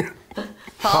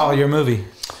 Paul, your movie.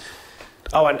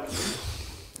 Oh, and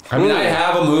I mean, I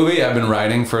have a movie I've been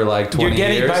writing for like 20 You're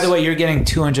getting, years. by the way, you're getting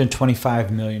 $225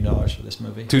 million for this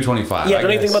movie. 225. Yeah, I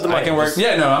don't even guess. think about the I can money. work.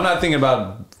 Yeah, no, I'm not thinking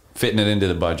about fitting it into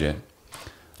the budget.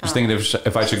 Just thinking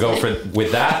if I should go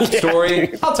with that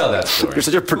story, I'll tell that story. you're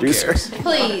such a Who producer. cares?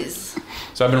 Please.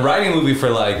 So I've been writing a movie for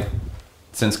like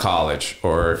since college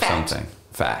or Fact. something.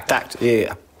 Fact. Fact.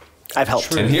 Yeah. I've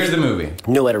helped. And here's the movie.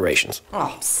 New iterations.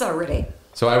 Oh, I'm so ready.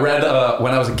 So I read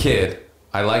when I was a kid.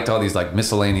 I liked all these like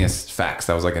miscellaneous facts.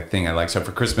 That was like a thing I liked. So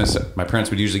for Christmas, my parents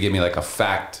would usually give me like a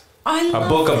fact, I a love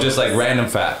book of this. just like random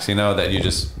facts. You know that you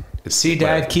just See,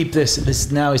 Dad, keep this.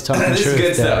 This now he's talking This truth. is good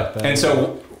Dad, stuff. but- And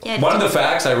so Yeah, one of the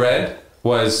facts I read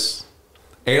was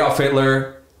Adolf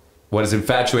Hitler was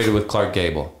infatuated with Clark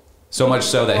Gable. So much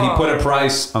so that he put a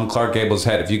price on Clark Gable's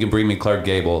head. If you can bring me Clark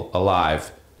Gable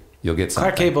alive, you'll get something.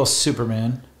 Clark Gable's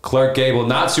Superman. Clark Gable,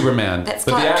 not Superman, That's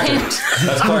but the Clark actor. Kent.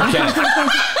 That's Clark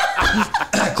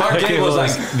Kent. Clark Gable is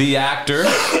like the actor.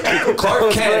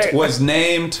 Clark Kent was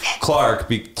named Clark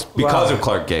because Wow. of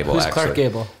Clark Gable. Who's actually. Clark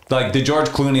Gable? Like the George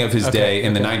Clooney of his Okay, day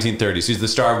in the okay. 1930s. He's the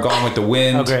star of Gone with the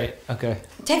Wind. Oh, great. Okay.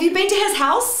 Have you been to his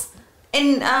house?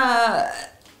 In,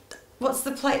 what's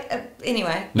the place?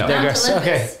 Anyway. No. Digress.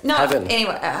 Okay. No, Heaven.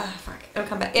 anyway. Fuck. It'll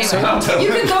come back. Anyway. So- You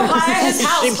can go hire his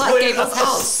house, She Clark pointed Gable's out.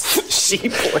 house. She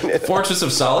pointed. Fortress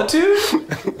of Solitude?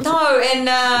 No, and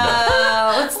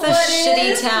What's the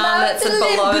shitty town that's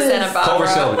below Santa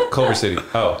Barbara? Culver City.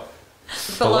 Oh.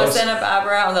 Below Santa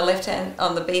Barbara on the left hand,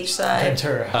 on the beach side.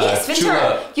 Ventura. Yes, Ventura.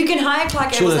 Chula. You can hire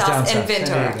Clark Gable's Chula's house down in south. There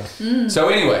Ventura. you go. So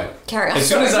anyway, Carry on. as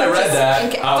soon as I read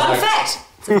that, I was Fun like,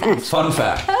 fact. fun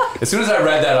fact. As soon as I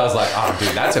read that, I was like, oh, dude,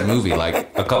 that's a movie.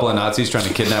 Like a couple of Nazis trying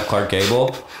to kidnap Clark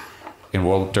Gable during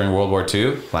World War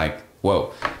II. Like,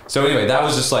 whoa. So anyway, that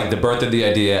was just like the birth of the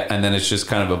idea, and then it's just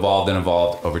kind of evolved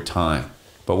over time.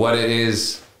 But what it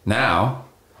is now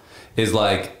is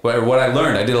like what I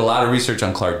learned. I did a lot of research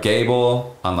on Clark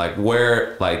Gable, on like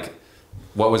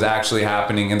what was actually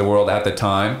happening in the world at the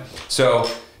time. So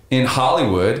in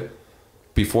Hollywood,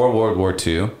 before World War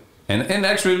II, and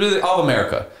actually really all of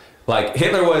America, like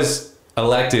Hitler was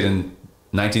elected in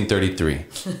 1933.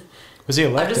 Was he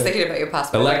I'm elected? just thinking about your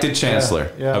passport. Elected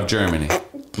Chancellor Yeah. of Germany,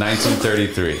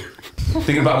 1933.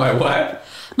 Thinking about my what?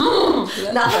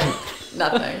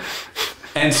 Nothing.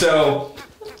 And so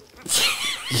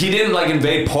he didn't like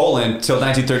invade Poland till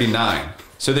 1939.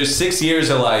 So there's 6 years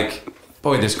of like,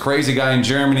 boy, this crazy guy in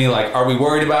Germany, like, are we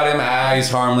worried about him? He's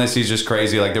harmless, he's just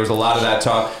crazy. Like there was a lot of that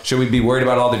talk. Should we be worried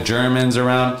about all the Germans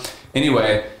around?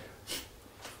 Anyway,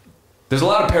 there's a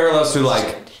lot of parallels to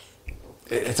like,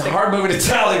 it's a hard movie to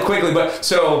tell it quickly, but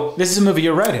so This is a movie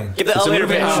you're writing. Give the it's a elevator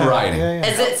movie pitch. I'm writing. Yeah.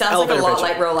 It sounds like a Elevator lot pitch.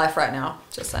 like real life right now.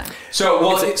 Just saying. So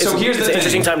well, It's so here's an the thing.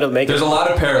 interesting time to make There's it. a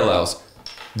lot of parallels.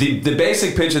 The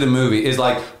basic pitch of the movie is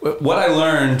like what I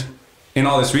learned in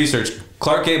all this research.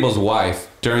 Clark Gable's wife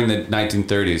during the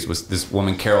 1930s was this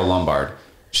woman Carol Lombard.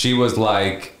 She was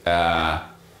like a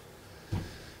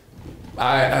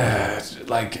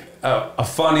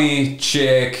funny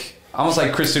chick, almost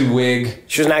like Kristen Wiig.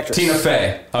 She was an actress. Tina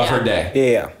Fey of her day.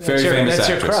 Yeah. Very famous That's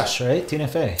actress. your crush, right? Tina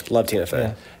Fey. Love Tina Fey.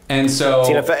 Yeah. And so,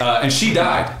 Tina Fey. and she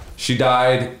died. She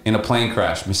died in a plane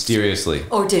crash mysteriously.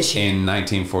 Oh, did she? In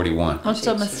 1941. What's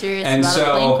so mysterious And about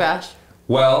so- a plane crash?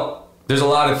 Well, there's a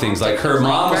lot of things. Like her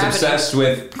mom was Gravity. obsessed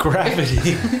with. Gravity.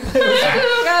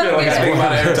 I feel like I think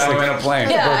about it every time I'm in a plane.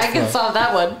 Yeah, I can solve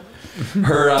that one.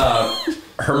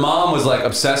 Her mom was like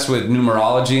obsessed with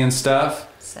numerology and stuff.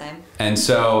 Same. And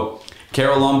so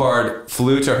Carol Lombard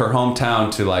flew to her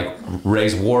hometown to like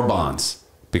raise war bonds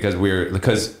because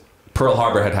Pearl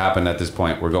Harbor had happened at this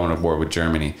point. We're going to war with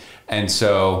Germany. And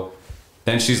so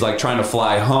then she's like trying to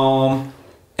fly home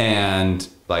and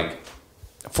like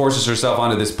forces herself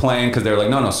onto this plane because they're like,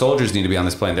 no, soldiers need to be on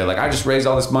this plane. They're like, I just raised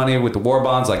all this money with the war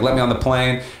bonds, like let me on the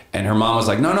plane. And her mom was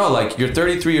like, no, like you're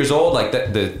 33 years old, like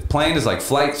the plane is like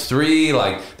flight 3,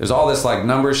 like there's all this like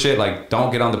number shit, like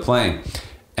don't get on the plane.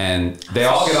 And they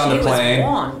all get on the She was plane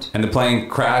warned. and the plane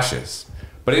crashes.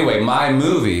 But anyway, my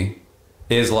movie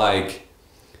is like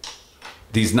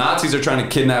these Nazis are trying to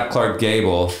kidnap Clark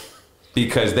Gable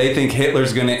because they think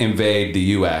Hitler's going to invade the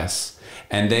US,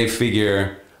 and they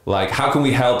figure like, how can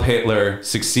we help Hitler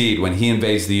succeed when he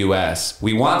invades the US?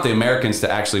 We want the Americans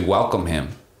to actually welcome him.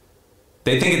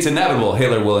 They think it's inevitable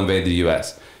Hitler will invade the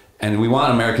US, and we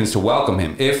want Americans to welcome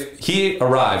him. If he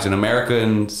arrives and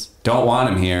Americans don't want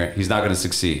him here, he's not going to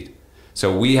succeed.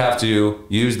 So we have to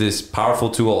use this powerful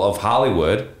tool of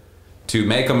Hollywood to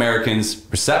make Americans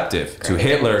receptive to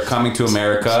Hitler coming to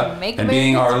America Make and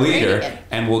being our Americans great leader. again.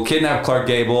 And we'll kidnap Clark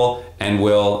Gable and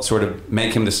we'll sort of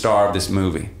make him the star of this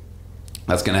movie.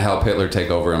 That's going to help Hitler take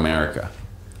over America.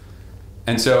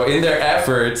 And so in their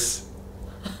efforts,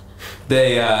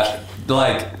 they have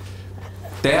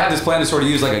this plan to sort of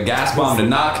use like a gas bomb to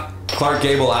knock Clark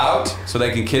Gable out so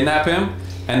they can kidnap him.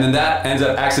 And then that ends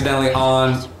up accidentally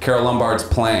on Carol Lombard's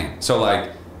plane. So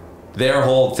like their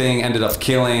whole thing ended up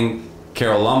killing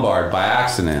Carol Lombard by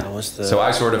accident. So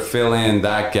I sort of fill in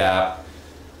that gap.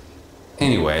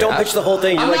 Anyway, Don't pitch the whole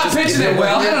thing. I'm not pitching it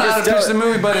well. I don't know how to pitch the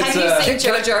movie, but it's Have you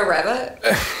seen Jojo Rabbit?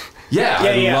 yeah,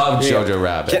 I love Yeah. Jojo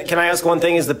Rabbit. Can I ask one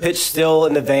thing? Is the pitch still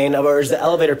in the vein of, or is the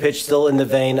elevator pitch still in the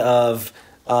vein of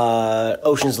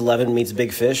Ocean's 11 meets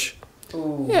Big Fish?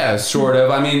 Yeah, sort of.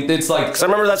 I mean, it's like Because I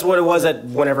remember that's what it was at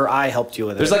whenever I helped you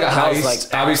with it. there's like a I was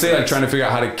heist, obviously, like trying to figure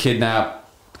out how to kidnap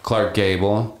Clark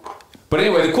Gable. But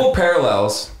anyway, the cool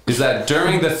parallels is that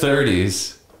during the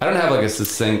 30s, I don't have like a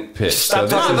succinct pitch. Stop so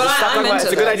this talking. is, but Stop talking I'm about it. It's a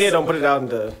into good this. idea. Don't put it out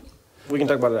into. We can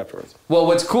talk about it afterwards. well,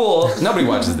 what's cool? Nobody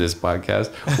watches this podcast.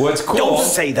 What's cool Don't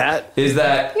say that. is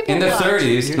that in the watch.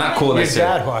 30s, not cool Your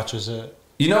necessarily. dad watches it.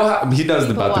 You know how he knows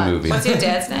People about watch. the movie. What's your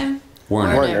dad's name?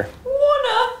 Warner. Warner.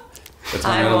 Warner. That's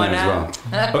my I middle name wanna.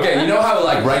 as well. Okay, you know how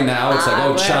like right now it's like,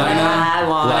 oh, I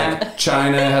wanna. Like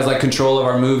China has like control of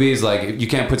our movies. Like you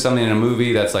can't put something in a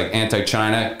movie that's like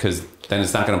anti-China because then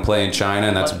it's not going to play in China,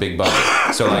 and that's a big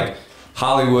budget. So like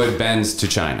Hollywood bends to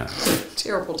China.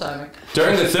 Terrible timing.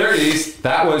 During the 30s,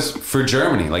 that was for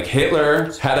Germany. Like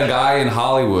Hitler had a guy in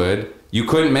Hollywood you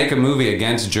couldn't make a movie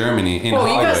against Germany in Well,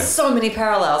 you got Hollywood so many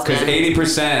parallels, because man.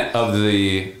 80% of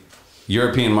the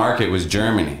European market was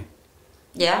Germany.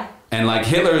 Yeah. And like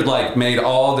Hitler like made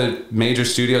all the major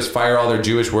studios fire all their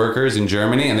Jewish workers in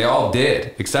Germany, and they all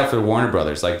did, except for Warner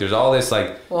Brothers. Like there's all this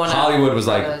like Warner Hollywood was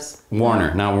Brothers. like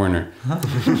Warner, not Werner.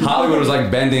 Hollywood was like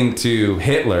bending to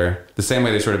Hitler the same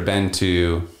way they sort of bend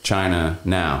to China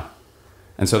now.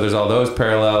 And so there's all those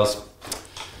parallels.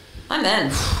 I'm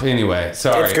in. Anyway,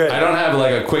 sorry. It's good. I don't have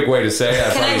like a quick way to say it.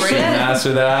 I Can I probably read shouldn't it?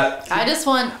 master that. I just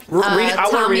want Read it. I want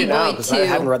to Tommy read it now Boy because 2. I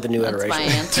haven't read the new That's my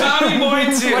iteration. answer. Tommy Boy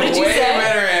 2. What did you Way say?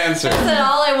 better answer. I said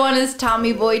all I want is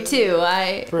Tommy Boy 2.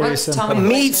 Pretty What's simple. Tommy Boy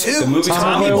Me 2? too. The movie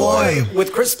Tommy Tommy Boy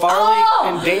with Chris Farley Oh!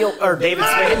 and David Spade.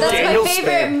 That's Daniel my favorite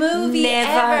Spade. movie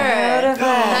Never ever. heard of it.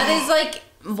 That is like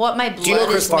what my blood you know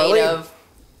Chris is made Farley? of.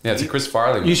 Yeah, it's a Chris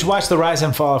Farley movie. You should watch The Rise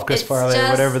and Fall of Chris It's Farley, or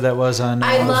just- whatever that was on.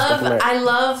 I documentary.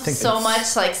 love think so it's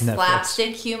much like Netflix.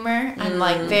 slapstick humor. I'm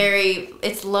like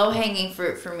it's low hanging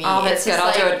fruit for me. Oh, It's that's good. just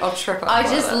I'll do like- it. I'll trip up. I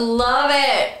just love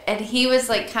it. And he was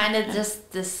like kind of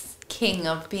just this king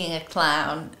of being a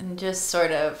clown and just sort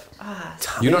of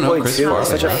You don't know Boy Chris too, Farley?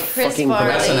 Such a Like Chris fucking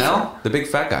Farley. badass. SNL? The big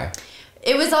fat guy.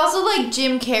 It was also like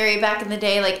Jim Carrey back in the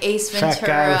day, like Ace Ventura. Fat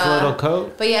guy with a little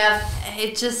coat. But yeah,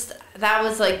 it just that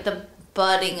was like the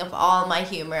budding of all my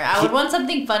humor. I would want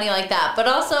something funny like that, but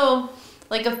also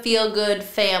like a feel good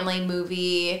family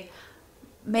movie.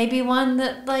 Maybe one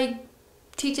that like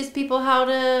teaches people how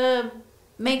to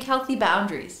make healthy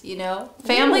boundaries, you know?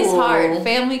 Family's Ooh. hard.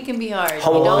 Family can be hard.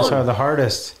 Home You Alone. Those don't- are the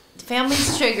hardest.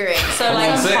 Family's triggering. So like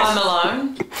Alone 6. Home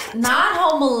Alone. Not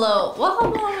Home Alone. Well,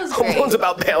 Home Alone was Home great. Alone's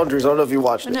about boundaries. I don't know if you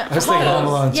watched it. No, I was thinking Home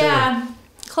Alone too. Yeah,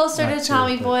 closer Not to too,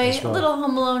 Tommy but Boy, as well. a little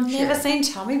Home Alone. Never Sure. seen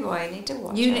Tommy Boy. I need to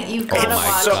watch it. You've Oh gotta my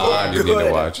watch so it. god, you need to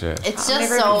good. watch it. It's I've just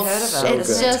never so even heard of it. it's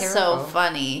It's just terrible. so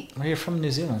funny. Well, you're from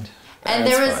New Zealand. And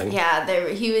That's there was fine.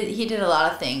 he did a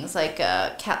lot of things like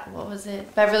what was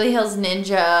it? Beverly Hills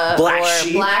Ninja Black or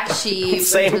Sheep. Black Sheep,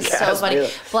 Same which was so cast, funny. yeah.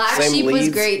 Black Same Sheep was leads.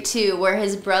 great too, where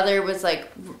his brother was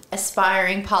like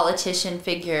aspiring politician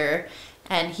figure.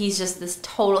 And he's just this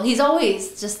he's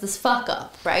always just this fuck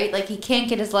up, right? Like he can't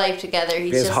get his life together.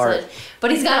 He's His just heart.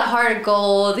 but he's got a heart of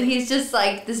gold. He's just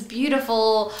like this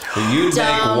beautiful. But you'd make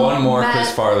dumb, one more mad-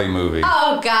 Chris Farley movie.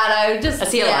 Oh God, I would just Is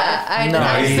he alive? I'd, No,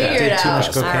 I'd he figure did it too out.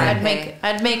 much cocaine.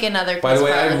 I'd make another. By the Chris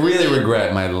way, I Farley really movie.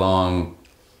 regret my long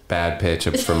bad pitch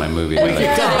for my movie. I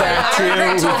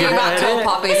remember talking about tall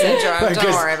poppy syndrome.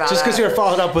 Don't worry about Just because it. you're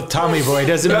followed up with Tommy Boy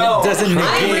doesn't No. doesn't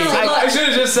I negate really- I should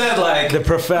have just said like the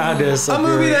profoundest. a of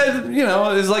movie your-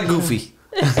 that is like Goofy.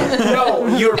 No,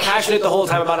 you were passionate the whole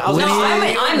time about it. I was No,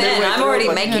 like, I'm in. I'm already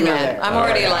making you're it. there. I'm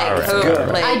already All like, right, hooked. good.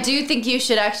 Like, I do think you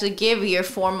should actually give your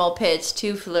formal pitch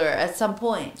to Fleur at some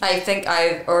point. I think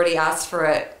I've already asked for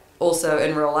it also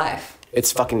in real life.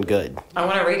 It's fucking good. I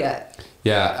want to read it.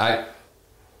 Yeah,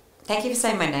 Thank you for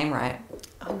saying my name right.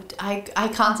 Oh, I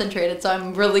concentrated, so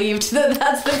I'm relieved that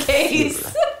that's the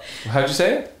case. how'd you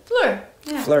say it? Fleur.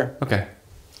 Yeah. Fleur. Okay.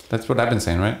 That's what I've been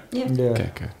saying, right? Yeah. Yeah.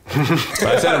 Okay, good. But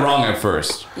I said it wrong at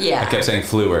first. Yeah. I kept saying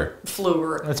Fleur.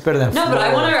 Fleur. That's better than No, but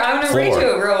I Fleur. want to read Floor. you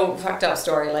a real fucked up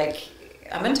story. Like,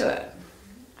 I'm into it.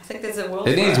 I think there's a world.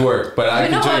 It for needs work, but I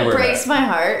You know can tell you what where breaks my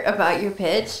heart about your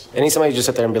pitch? I need somebody to just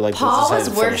sit there and be like, Paul this is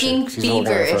was how you finish it, working 'cause he's been working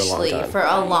on it feverishly for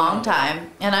a long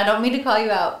time, and I don't mean to call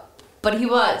you out, but he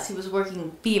was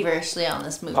working feverishly on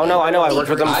this movie. Oh no, I know. I worked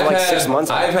with him for like 6 months.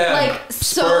 I've had Like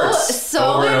so spurts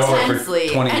over and over intensely.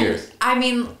 for 20 And, years. I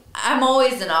mean, I'm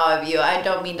always in awe of you. I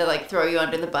don't mean to like throw you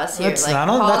under the bus here. That's, like, not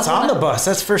on, that's Paul's on one the of- bus.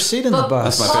 That's first seat in the But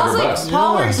bus. That's my Paul's favorite like, bus.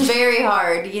 Paul Yeah. works very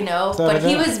hard, you know, Without a but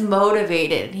he doubt. was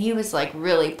motivated. He was like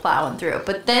really plowing through it.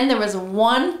 But then there was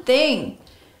one thing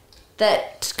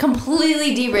that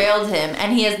completely derailed him,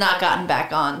 and he has not gotten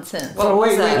back on since. What Oh,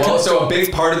 was wait, that? wait, Well, so a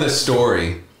big part of the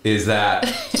story is that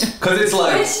because it's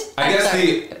like I guess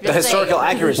The historical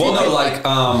accuracy. well no like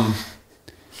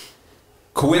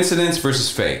coincidence versus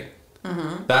fate.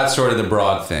 That's sort of the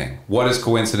broad thing. What is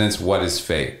coincidence? What is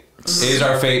fate? Is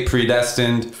our fate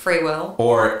predestined, Free will.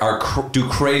 or do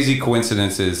crazy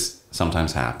coincidences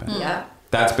sometimes happen? Yeah.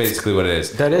 That's basically what it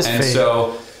is. That is and fate.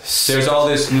 so there's all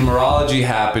this numerology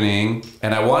happening,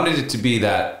 and I wanted it to be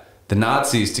that the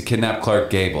Nazis to kidnap Clark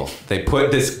Gable, they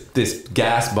put this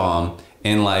gas bomb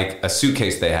in like a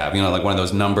suitcase they have, you know, like one of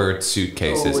those numbered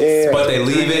suitcases. Oh, yeah. But they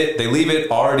leave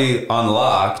it already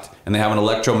unlocked, and they have an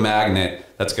electromagnet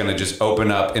that's going to just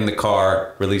open up in the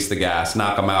car, release the gas,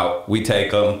 knock them out. We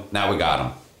take them. Now we got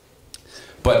them.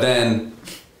 But then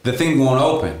the thing won't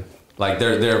open. Like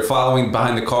they're following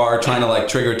behind the car, trying to like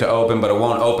trigger it to open, but it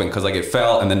won't open because like it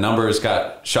fell and the numbers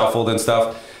got shuffled and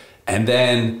stuff. And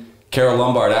then Carol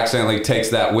Lombard accidentally takes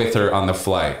that with her on the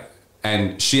flight.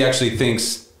 and she actually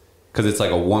thinks, because it's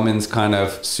like a woman's kind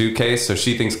of suitcase, so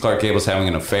she thinks Clark Gable's having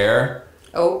an affair.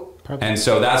 Oh. And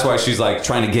so that's why she's like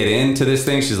trying to get into this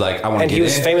thing. She's like, I want to get in.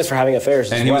 And he was famous for having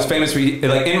affairs. And he was famous for,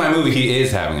 like, in my movie, he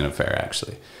is having an affair,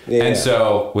 actually. Yeah. And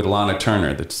so, with Lana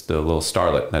Turner, that's the little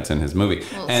starlet that's in his movie.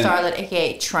 Little starlet,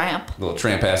 aka tramp. Little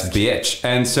tramp-ass bitch.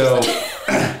 And so,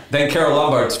 then Carol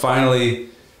Lombard's finally,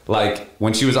 like,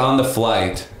 when she was on the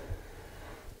flight,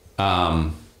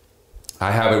 I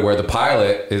have it where the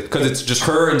pilot, because it's just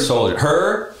her and soldier.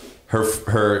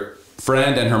 Her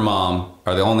friend and her mom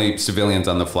are the only civilians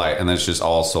on the flight, and then it's just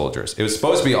all soldiers. It was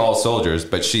supposed to be all soldiers,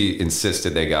 but she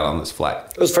insisted they got on this flight.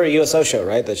 It was for a USO show,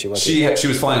 right? That she went to. She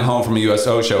was flying home from a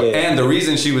USO show, Yeah. and the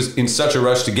reason she was in such a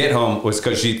rush to get home was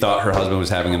because she thought her husband was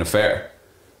having an affair.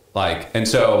 Like, and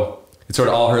so it's sort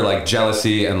of all her like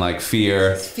jealousy and like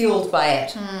fear Fueled by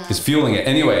it. is fueling it.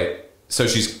 Anyway, so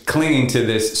she's clinging to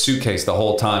this suitcase the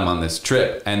whole time on this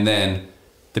trip, and then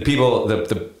the people,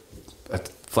 the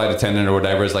flight attendant or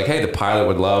whatever is like, hey, the pilot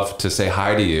would love to say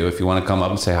hi to you if you want to come up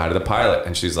and say hi to the pilot.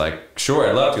 And she's like, sure,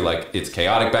 I'd love to. Like, it's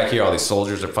chaotic back here. All these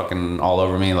soldiers are fucking all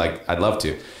over me. Like, I'd love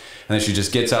to. And then she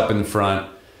just gets up in front,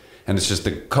 and it's just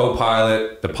the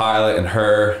co-pilot, the pilot, and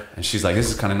her. And she's like, this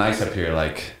is kind of nice up here.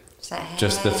 Like,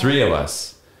 just the three of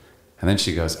us. And then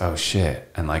she goes, oh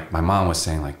shit. And like, my mom was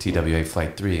saying like TWA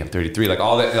flight 3, I'm 33. Like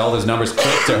all those numbers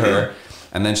click to her.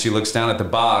 And then she looks down at the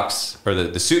box or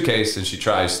the suitcase, and she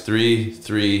tries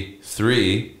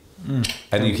 333,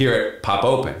 and you hear it pop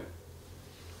open.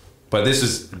 But this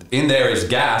is in there is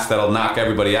gas that'll knock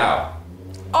everybody out.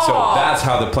 So that's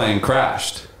how the plane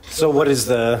crashed. So what is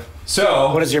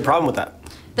your problem with that?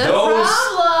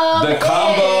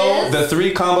 The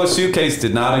 3 combo suitcase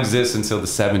did not exist until the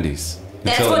 70s.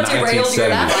 That's until what the derailed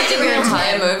 1970s. your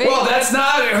entire movie. Well, that's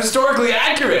not historically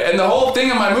accurate. And the whole thing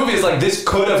in my movie is like, this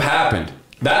could have happened.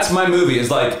 That's my movie. Is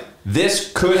like,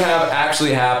 this could have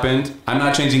actually happened. I'm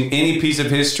not changing any piece of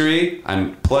history.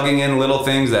 I'm plugging in little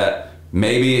things that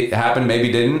maybe happened,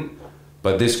 maybe didn't.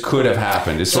 But this could have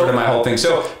happened. It's sort of my whole thing.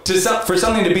 So for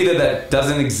something to be that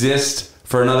doesn't exist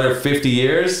for another 50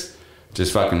 years,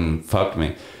 just fucking fucked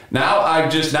me. Now I'm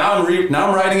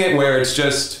writing it where it's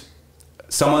just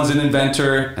someone's an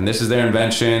inventor and this is their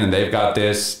invention and they've got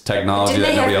this technology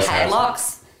that nobody else has. Didn't they have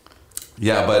padlocks?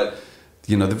 Yeah, but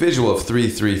you know the visual of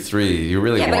 333, you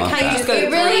really want that. Yeah, but can't you just go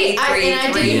 333? And I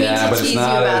didn't mean to tease you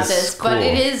about this, cool. but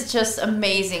it is just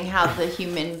amazing how the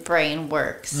human brain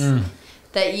works.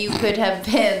 That you could have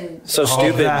been So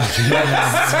stupid. so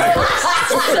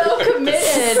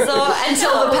committed.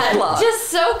 Until the padlock. Just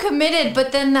so committed,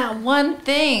 but then that one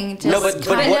thing just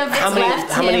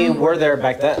how many were there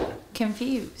back then?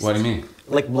 confused. What do you mean?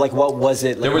 Like what was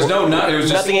it? Like, There was it was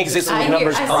just nothing existed with I hear-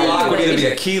 numbers. I a see. lock would either be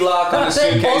a key lock on a But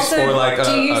suitcase also, or like a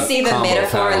do you see the combo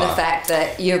metaphor in the padlock. fact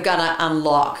that you're gonna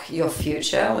unlock your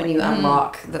future when you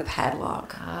unlock the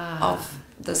padlock of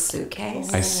the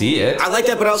suitcase? I see it. I like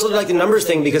that, but I also like the numbers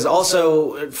thing because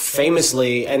also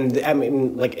famously, and I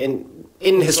mean, like in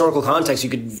historical context, you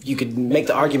could make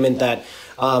the argument that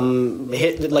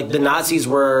like the Nazis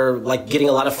were like getting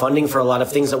a lot of funding for a lot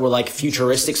of things that were like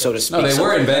futuristic, so to speak. No, they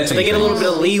were inventing. So they get a little bit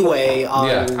of leeway on.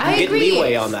 Yeah. I get agree.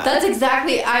 leeway on that. That's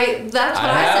exactly that's what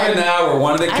I have said. it now where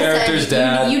one of the I characters' said,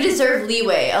 dad. you deserve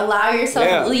leeway. Allow yourself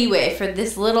Yeah. leeway for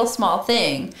this little small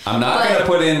thing. I'm not going to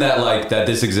put in that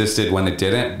this existed when it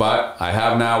didn't, but I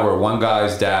have now where one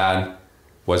guy's dad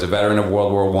was a veteran of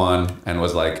World War I and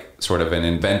was like sort of an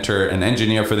inventor, an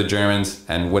engineer for the Germans,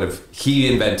 and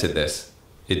he invented this.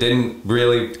 It didn't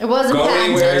really It wasn't go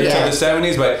anywhere patented until yet. the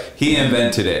 70s, but he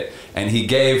invented it. And he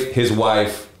gave his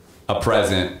wife a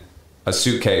present, a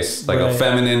suitcase, like a Right.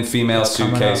 feminine female It's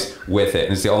coming suitcase with it.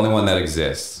 And it's the only one that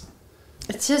exists.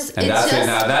 It's just And that's it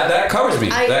now. That covers me.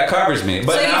 That covers me.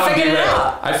 But So you now I'm figured it derailed.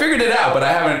 out? I figured it out, but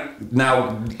I haven't now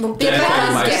dedicated get back on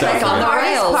the myself.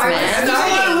 rails, man. And there's a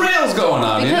lot of rails going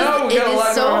on, you know? We Because got a it lot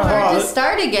is so going on. hard to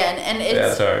start again, and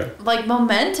it's sorry. like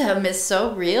momentum is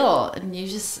so real, and you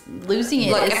just losing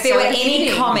it. Look, is if there so were any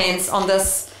defeating. comments on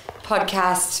this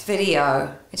podcast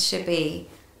video, it should be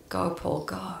 "Go Paul,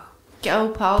 go." Go,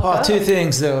 Paul. Paul, go. 2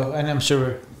 things though, and I'm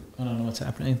sure I don't know what's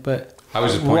happening, but I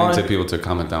was just pointing One- to people to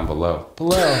comment down below.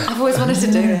 below. I've always wanted to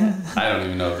do that. I don't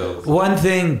even know if they'll... One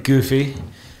thing, Goofy.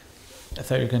 I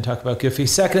thought you were going to talk about Goofy.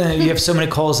 Second, you have so many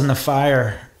coals in the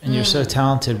fire, and you're so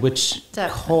talented. Which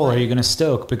Definitely. coal are you going to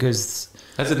stoke? Because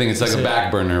That's the thing. It's like a So-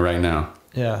 back burner right now.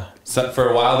 yeah, So for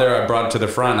a while there, I brought it to the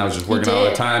front. I was just working all the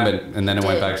did. time, and then it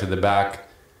went did. back to the back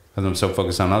because I'm so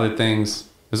focused on other things.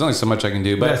 There's only so much I can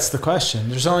do, but that's the question.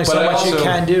 There's only But so I much you also-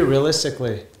 can do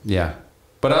realistically. yeah.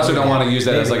 But I also don't want to use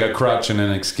that as like a crutch and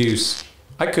an excuse.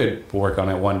 I could work on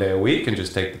it one day a week and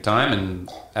just take the time, and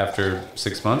after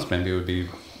 6 months, maybe it would be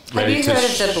Have ready you to. heard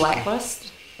of The Blacklist?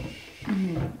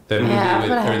 The movie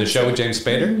Yeah, or the show with James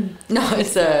Spader? No,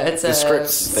 it's a The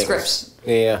scripts things. script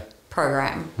Yeah.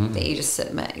 program that you just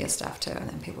submit your stuff to, and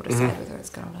then people decide whether it's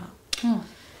good or not.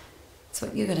 That's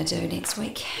what you're gonna do next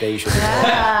week. Yeah, you should.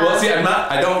 Well, see,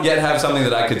 I don't yet have something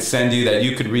that I could send you that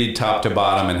you could read top to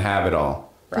bottom and have it all.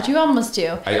 But you almost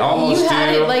do. I almost you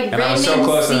had do, it like and I was so written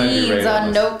close, and I did scenes radio on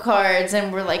almost. note cards,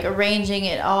 and we're like arranging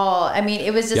it all. I mean,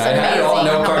 it was just Yeah, I amazing had it all on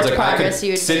note how cards. much Like, I progress could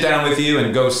you sit down with you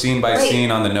and go scene by Wait,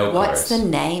 scene on the note What's cards. the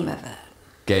name of it?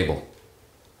 Gable.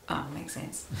 Oh, makes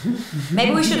sense.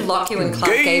 Maybe we should lock you in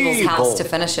Clark Gable's house to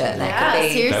finish it. That Yeah, could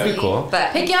be. seriously. That'd be cool.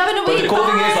 But Pick you up in a But week. the cool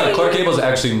thing is, like, bye! Clark Gable's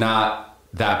actually not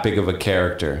that big of a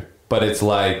character, but it's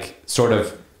like sort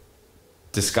of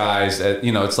disguised.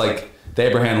 It's like the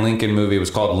Abraham Lincoln movie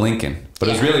was called Lincoln, but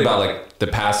it was Yeah. really about like the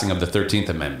passing of the 13th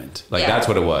Amendment. Like Yeah. that's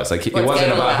what it was. Like it What's wasn't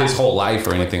Gable about about? his whole life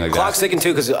or anything like Clock's that. ticking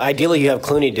too, because ideally you have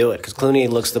Clooney do it, because Clooney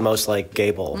looks the most like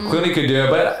Gable. Clooney could do it,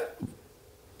 but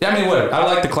yeah, I mean, whatever. I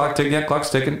like the clock ticking. Yeah, clock's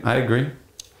ticking. I agree.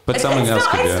 But someone else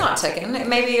could do It's it. not ticking.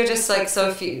 Maybe you're just like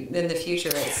so few in the future.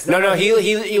 It's No,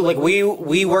 he like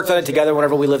we worked on it together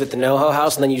whenever we lived at the NoHo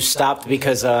house, and then you stopped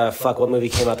because what movie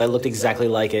came out that looked exactly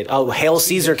like it? Oh, Hail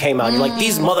Caesar came out. You're like,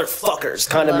 these motherfuckers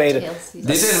kind of made it. Hail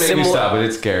Caesar. It didn't make me similar- stop, but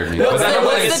it scared me. No, But then I what's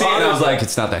went to the- see it, and I was like,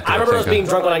 it's not that good. I remember us thank being God.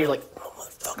 drunk one night. You're like, oh,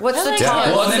 motherfucker. what's the Yeah. time?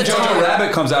 Yeah. Well, and then What's the Jojo time?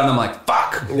 Rabbit comes out, and I'm like,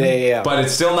 fuck. Yeah. But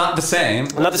it's still not the same.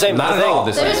 Not the same, Not not at the all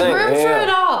thing. the same. There's Same, room for yeah. it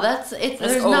all. There's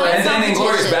always- not And then Inglourious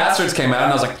competition. Bastards came out,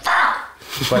 and I was like, fuck.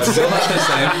 But still not the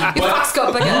same. fuck's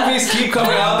got But bigger. movies keep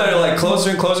coming out that are like closer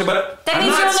and closer. But That I'm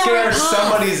means not you're on the scared right path.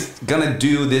 somebody's gonna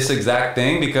do this exact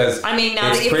thing because I mean, now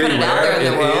it's that you've pretty put it out rare. there in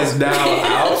the It world. is now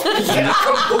out.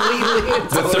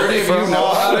 Completely. The 30 of you know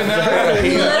how to know.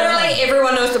 Literally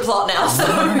everyone knows the plot now. So,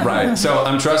 Right. So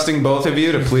I'm trusting both of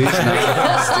you to please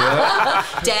not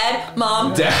steal Dad,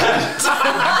 Mom, it. Dad.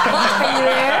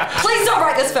 please don't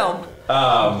write this film.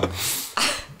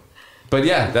 But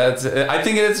yeah, I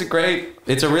think it's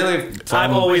a really fun.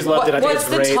 I've always loved it. I think What's it's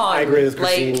the great. tone? I agree with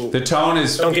Like- Christine. The tone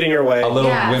is Don't get in your way. a little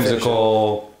Yeah.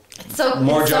 whimsical. So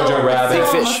More it's Jojo so, Rabbit.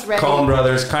 so Big almost Fish. ready. Coen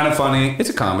Brothers, kind of funny. It's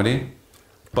a comedy,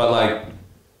 but like,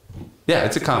 yeah,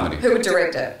 it's a comedy. Who would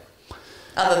direct it?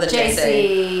 Other than JC.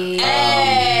 JC.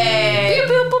 Hey! Pew,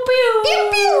 pew, pew, pew. Pew,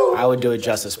 pew. I would do it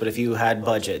justice, but if you had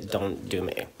budget, don't do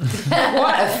me.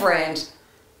 What a friend.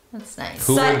 That's nice.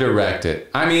 Who So- would direct it?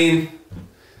 I mean,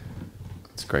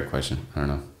 it's a great question. I don't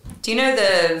know. Do you know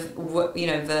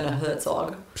Werner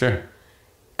Herzog? Sure.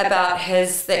 About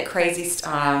that crazy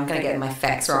I'm gonna get my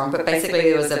facts wrong, but basically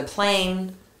there was a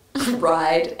plane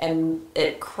ride and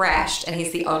it crashed and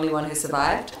he's the only one who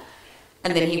survived,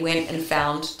 and then he went and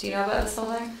found, do you know about this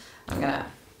whole thing? I'm gonna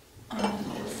You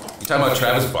talking about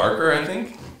Travis Barker? I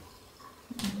think.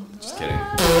 Just kidding.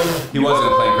 He wasn't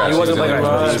in a plane crash. He wasn't in a plane in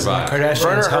crash. He The survived. Kardashians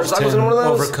Werner helped Herzog was him in one of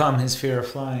those? overcome his fear of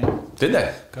flying. Did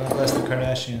they? God bless the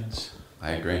Kardashians.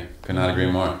 I agree. Could not agree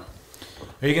more.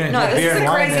 Are you gonna No, do this beer is and a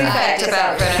wine crazy then? fact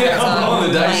about Werner Yeah, I'm Herzog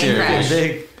rolling the dice plane here. crash.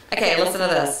 Big. Okay, listen to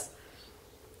this.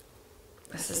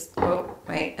 This is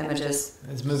images.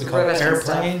 It's a movie What called about some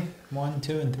stuff? Airplane 1,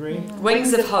 2, and 3.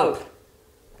 Wings of Hope.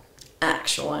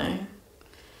 Actually.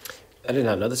 I did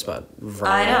not know this about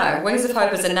I know. Wings of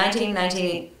Hope is a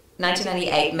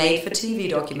 1998 made-for-TV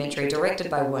documentary directed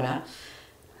by Werner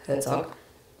Herzog.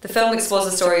 The film explores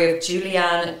the story of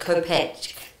Juliane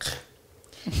Kopech,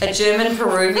 a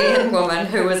German-Peruvian woman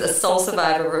who was a sole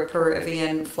survivor of a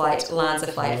Peruvian Lanza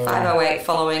Flight 508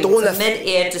 following The one its that-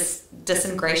 mid-air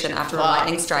disintegration after a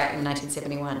lightning strike in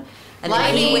 1971. And then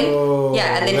Lightning? he went, Whoa,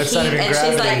 yeah, and then that's not even and she's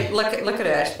gravity. like, look at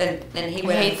her, and he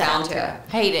went and Hate that. found her.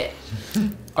 Hate it.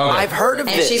 Okay. I've heard of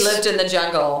And this. she lived in the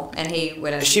jungle, and he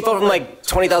went and... She fell from like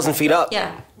 20,000 feet up.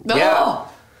 Yeah. Yeah. Oh.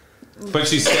 But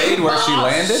she stayed where she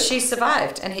landed. She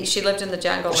survived, and she lived in the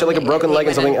jungle. She had like a and broken he leg and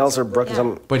went something in- else, or broken Yeah.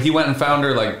 something. But he went and found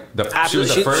her. Like she was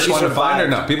the She- first she one to find her.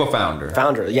 survived. No, people found her.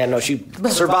 Found her. Yeah, no, she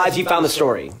survived. He found the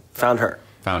story. Found her.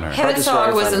 Found her. Heard the story,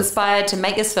 Herzog was found her. inspired to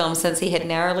make this film since he had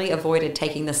narrowly avoided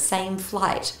taking the same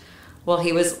flight while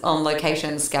he was on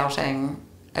location scouting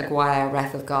Aguirre,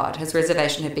 Wrath of God. His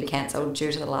reservation had been cancelled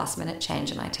due to the last-minute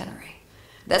change in itinerary.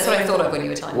 That's what I thought of when you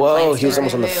were telling me. Whoa, he was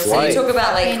almost on the So So you flight. talk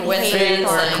about like Fucking coincidence. hate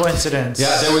and- Coincidence.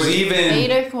 Yeah, there was even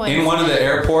Hater coincidence. in one of the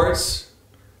airports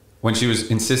when she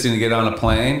was insisting to get on a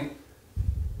plane.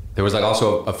 There was like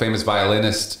also a famous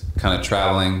violinist kind of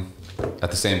traveling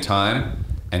at the same time,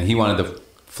 and he wanted the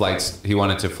flights. He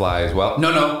wanted to fly as well.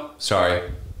 No, sorry,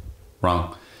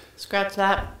 wrong. Scratch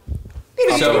that.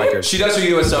 So record. she does her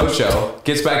USO show,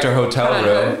 gets back to her hotel Hold on,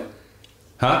 room.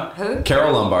 Huh? Who?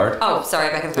 Carol Lombard. Oh, sorry,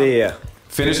 back in the Yeah.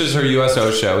 finishes her USO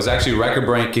show. It was actually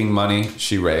record-breaking money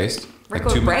she raised. Like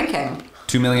Record-breaking?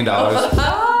 $2 million.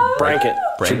 Brank it.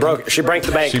 She broke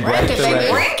the bank. She broke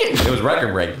the record. It was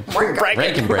record-breaking.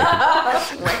 Breaking.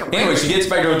 Anyway, she gets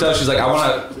back to her hotel. She's like,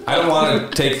 I don't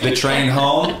want to take the train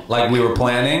home like we were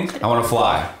planning. I want to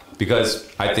fly because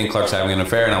I think Clark's having an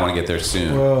affair and I want to get there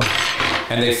soon. Whoa.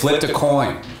 And they flipped a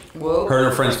coin. Whoa. Her and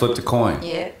her friends flipped a coin.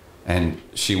 Yeah. And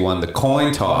she won the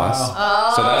coin toss.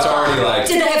 Wow. So that's already like...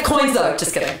 Did they have coins though?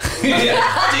 Just kidding.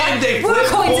 Yeah. Did they Were flip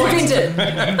coins coins?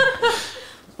 invented?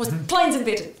 Was planes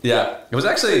invented? Yeah. It was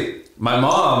actually... My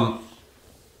mom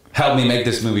helped me make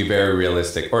this movie very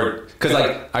realistic. Or... Because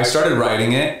like, I started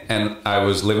writing it and I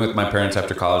was living with my parents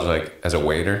after college like as a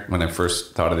waiter when I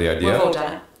first thought of the idea. We've all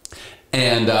done it.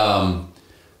 And I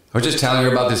was just telling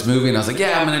her about this movie and I was like,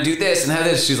 yeah, I'm going to do this and have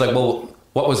this. She's like, well,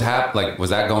 what was like, was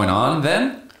that going on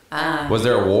then? Was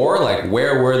there a war? Like,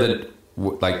 where were the,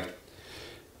 like,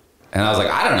 and I was like,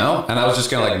 I don't know. And I was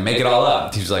just going to, like, make it all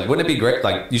up. She was like, wouldn't it be great?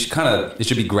 Like, you should it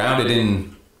should be grounded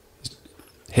in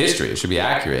history. It should be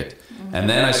accurate. And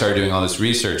then I started doing all this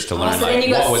research to learn, So then like,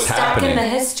 you got what was stuck happening. in the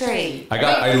history.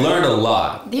 I learned a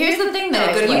lot. Here's the thing, though. In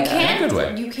a good way, You though. can, In a good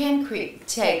way. You can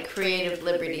take creative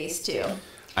liberties, too.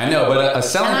 I know, but a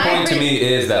selling And I point to agree. me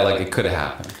is that, like, it could have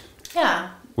happened.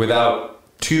 Yeah. Without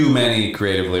too many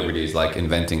creative liberties, like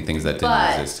inventing things that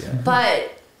didn't exist yet.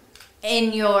 But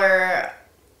in your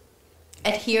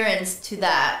adherence to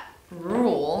that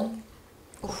rule,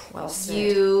 Well said.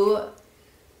 you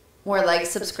were like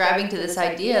subscribing to this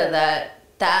idea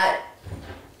that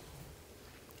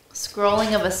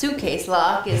scrolling of a suitcase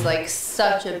lock is like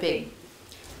such a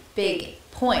big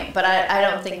point. But I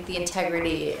don't think the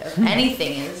integrity of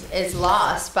anything is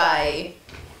lost by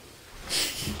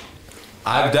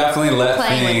I've definitely let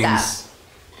Playing with things,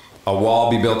 a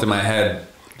wall be built in my head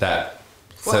that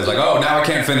says like, oh, now I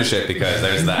can't finish it because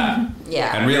there's that.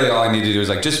 Yeah. And really all I need to do is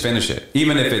like, just finish it.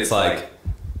 Even if it's like,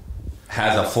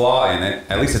 has a flaw in it,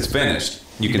 at least it's finished.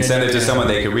 You can send it to someone,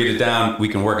 they can read it down, we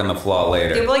can work on the flaw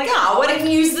later. People are like, oh, why didn't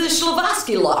you use the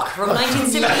Shlavatsky lock from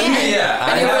 1978? Yeah,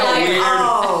 I And you were have like, a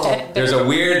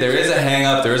weird, oh. there is a hang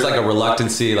up, there is like a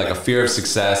reluctancy, like a fear of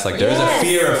success, like there is a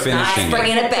fear of finishing Nice,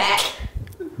 bringing it back.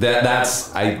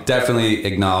 I definitely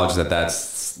acknowledge that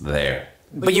that's there.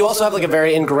 But you also have like a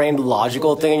very ingrained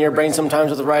logical thing in your brain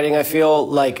sometimes with writing. I feel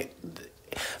like,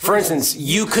 for instance,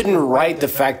 you couldn't write the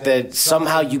fact that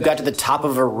somehow you got to the top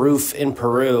of a roof in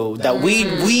Peru that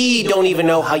we don't even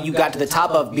know how you got to the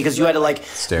top of because you had to like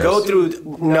Stairs. go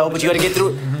through. No, but you had to get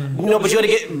through. No, but you had to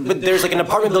get. But there's like an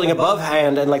apartment building above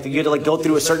hand, and like you had to like go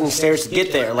through a certain stairs to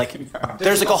get there. Like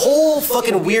there's like a whole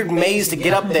fucking weird maze to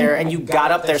get up there, and you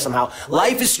got up there somehow.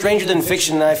 Life is stranger than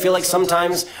fiction, and I feel like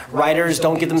sometimes writers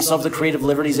don't give themselves the creative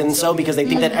liberties in so because they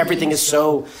think that everything is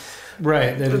so.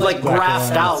 Right. Like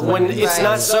graphed out when it's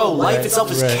not so. Life itself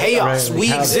is chaos. Right. We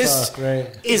How the exist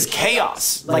fuck, is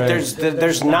chaos. Like Right.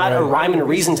 there's not a rhyme and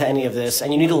reason to any of this,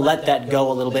 and you need to let that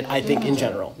go a little bit. I think in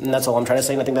general, and that's all I'm trying to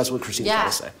say. And I think that's what Christine's trying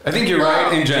to say. I think you're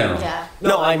right in general. Yeah.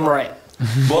 No, I'm right.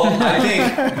 Well, I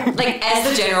think Like, as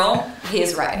the general, he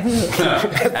is right.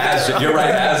 you're right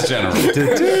as general.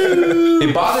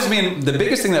 It bothers me, and the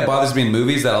biggest thing that bothers me in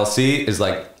movies that I'll see is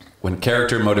like when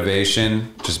character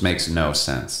motivation just makes no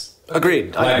sense.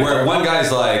 Agreed. Like where one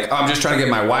guy's like, oh, I'm just trying to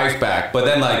get my wife back, but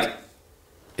then like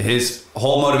his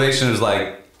whole motivation is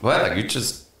like, what? Like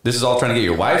this is all trying to get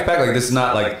your wife back? Like this is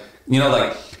not like,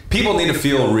 like people need to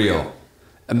feel real.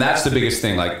 And that's the biggest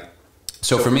thing. Like,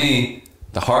 so for me,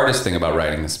 the hardest thing about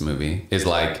writing this movie is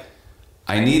like,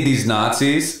 I need these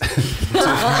Nazis.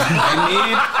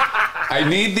 I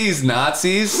need these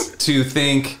Nazis to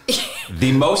think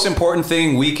the most important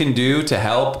thing we can do to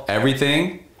help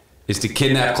everything is to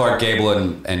kidnap Clark Gable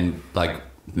and like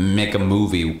make a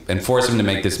movie and force him to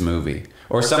make this movie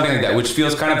or something like that, which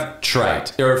feels kind of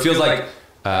trite, or it feels like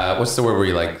what's the word where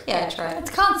you like Yeah, try it.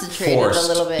 It's concentrated forced, a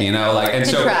little bit. like and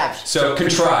Contrived. so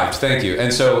contrived. Thank you.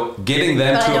 And so getting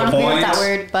them But I to don't a agree with point, that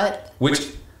word, but which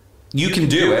you can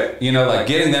do it, like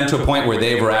getting them to a point where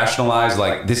they've rationalized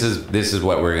like this is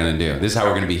what we're gonna do. This is how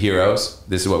we're gonna be heroes.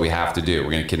 This is what we have to do.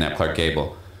 We're gonna kidnap Clark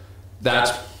Gable.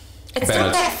 That's It's been not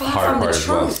a that far hard from the part as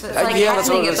well. truth. It's like Yeah, that's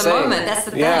what happening I at was the saying. moment. That's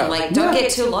the thing. Yeah. Like, don't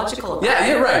get too logical about Yeah, it.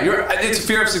 you're right. It's a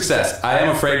fear of success. I am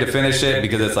afraid to finish it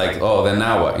because it's like, oh, then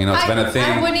now what? It's been a thing.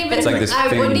 I wouldn't even, it's like this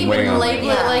thing wouldn't waiting even on. label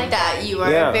it Yeah. like that. You are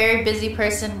Yeah. a very busy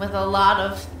person with a lot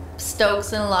of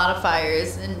stokes and a lot of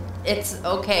fires, and it's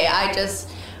okay.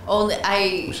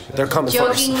 They're coming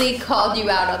jokingly called you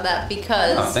out on that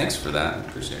because Oh, thanks for that. I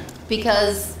appreciate it.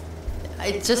 because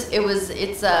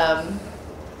it's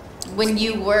when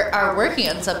you are working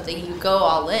on something, you go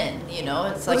all in. You know,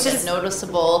 it's like a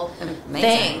noticeable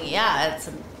thing. Yeah, it's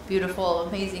a beautiful,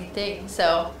 amazing thing.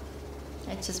 So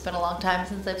it's just been a long time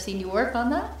since I've seen you work on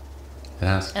that.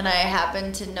 Yes. And I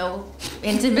happen to know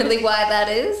intimately why that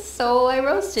is, so I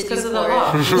roasted you for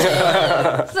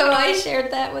it. So I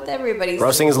shared that with everybody.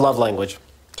 Roasting is love language.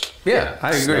 Yeah,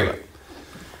 I agree.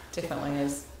 Definitely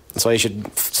is. That's why you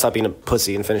should stop being a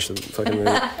pussy and finish the fucking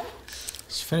movie.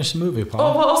 Just finish the movie, Paul.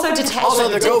 Oh, well, also detachment. Also,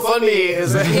 the GoFundMe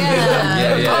is...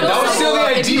 Yeah. That was still the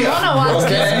idea. If you want to watch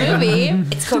this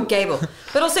movie, It's called Gable.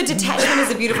 But also detachment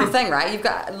is a beautiful thing, right? You've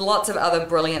got lots of other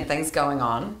brilliant things going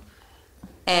on.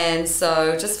 And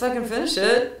so just fucking finish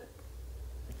it.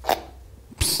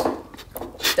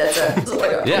 That's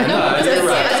it. Yeah, no, you're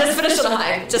right. Just finish it on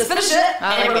high. Just finish it.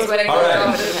 And everyone's waiting for All it.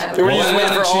 right. We're just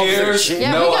waiting for all Cheers. the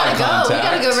yeah, No we eye gotta go. We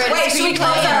gotta go right. Wait, should we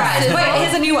close our eyes? Wait,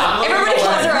 here's a new one. Everybody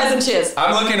close their eyes and cheers.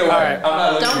 I'm looking away. I'm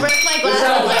not looking. Don't break my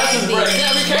glasses.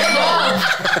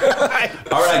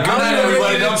 All right, good night,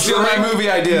 everybody. Don't steal my movie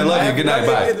idea. Love you. Good night.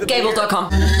 Bye.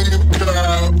 Gable.com.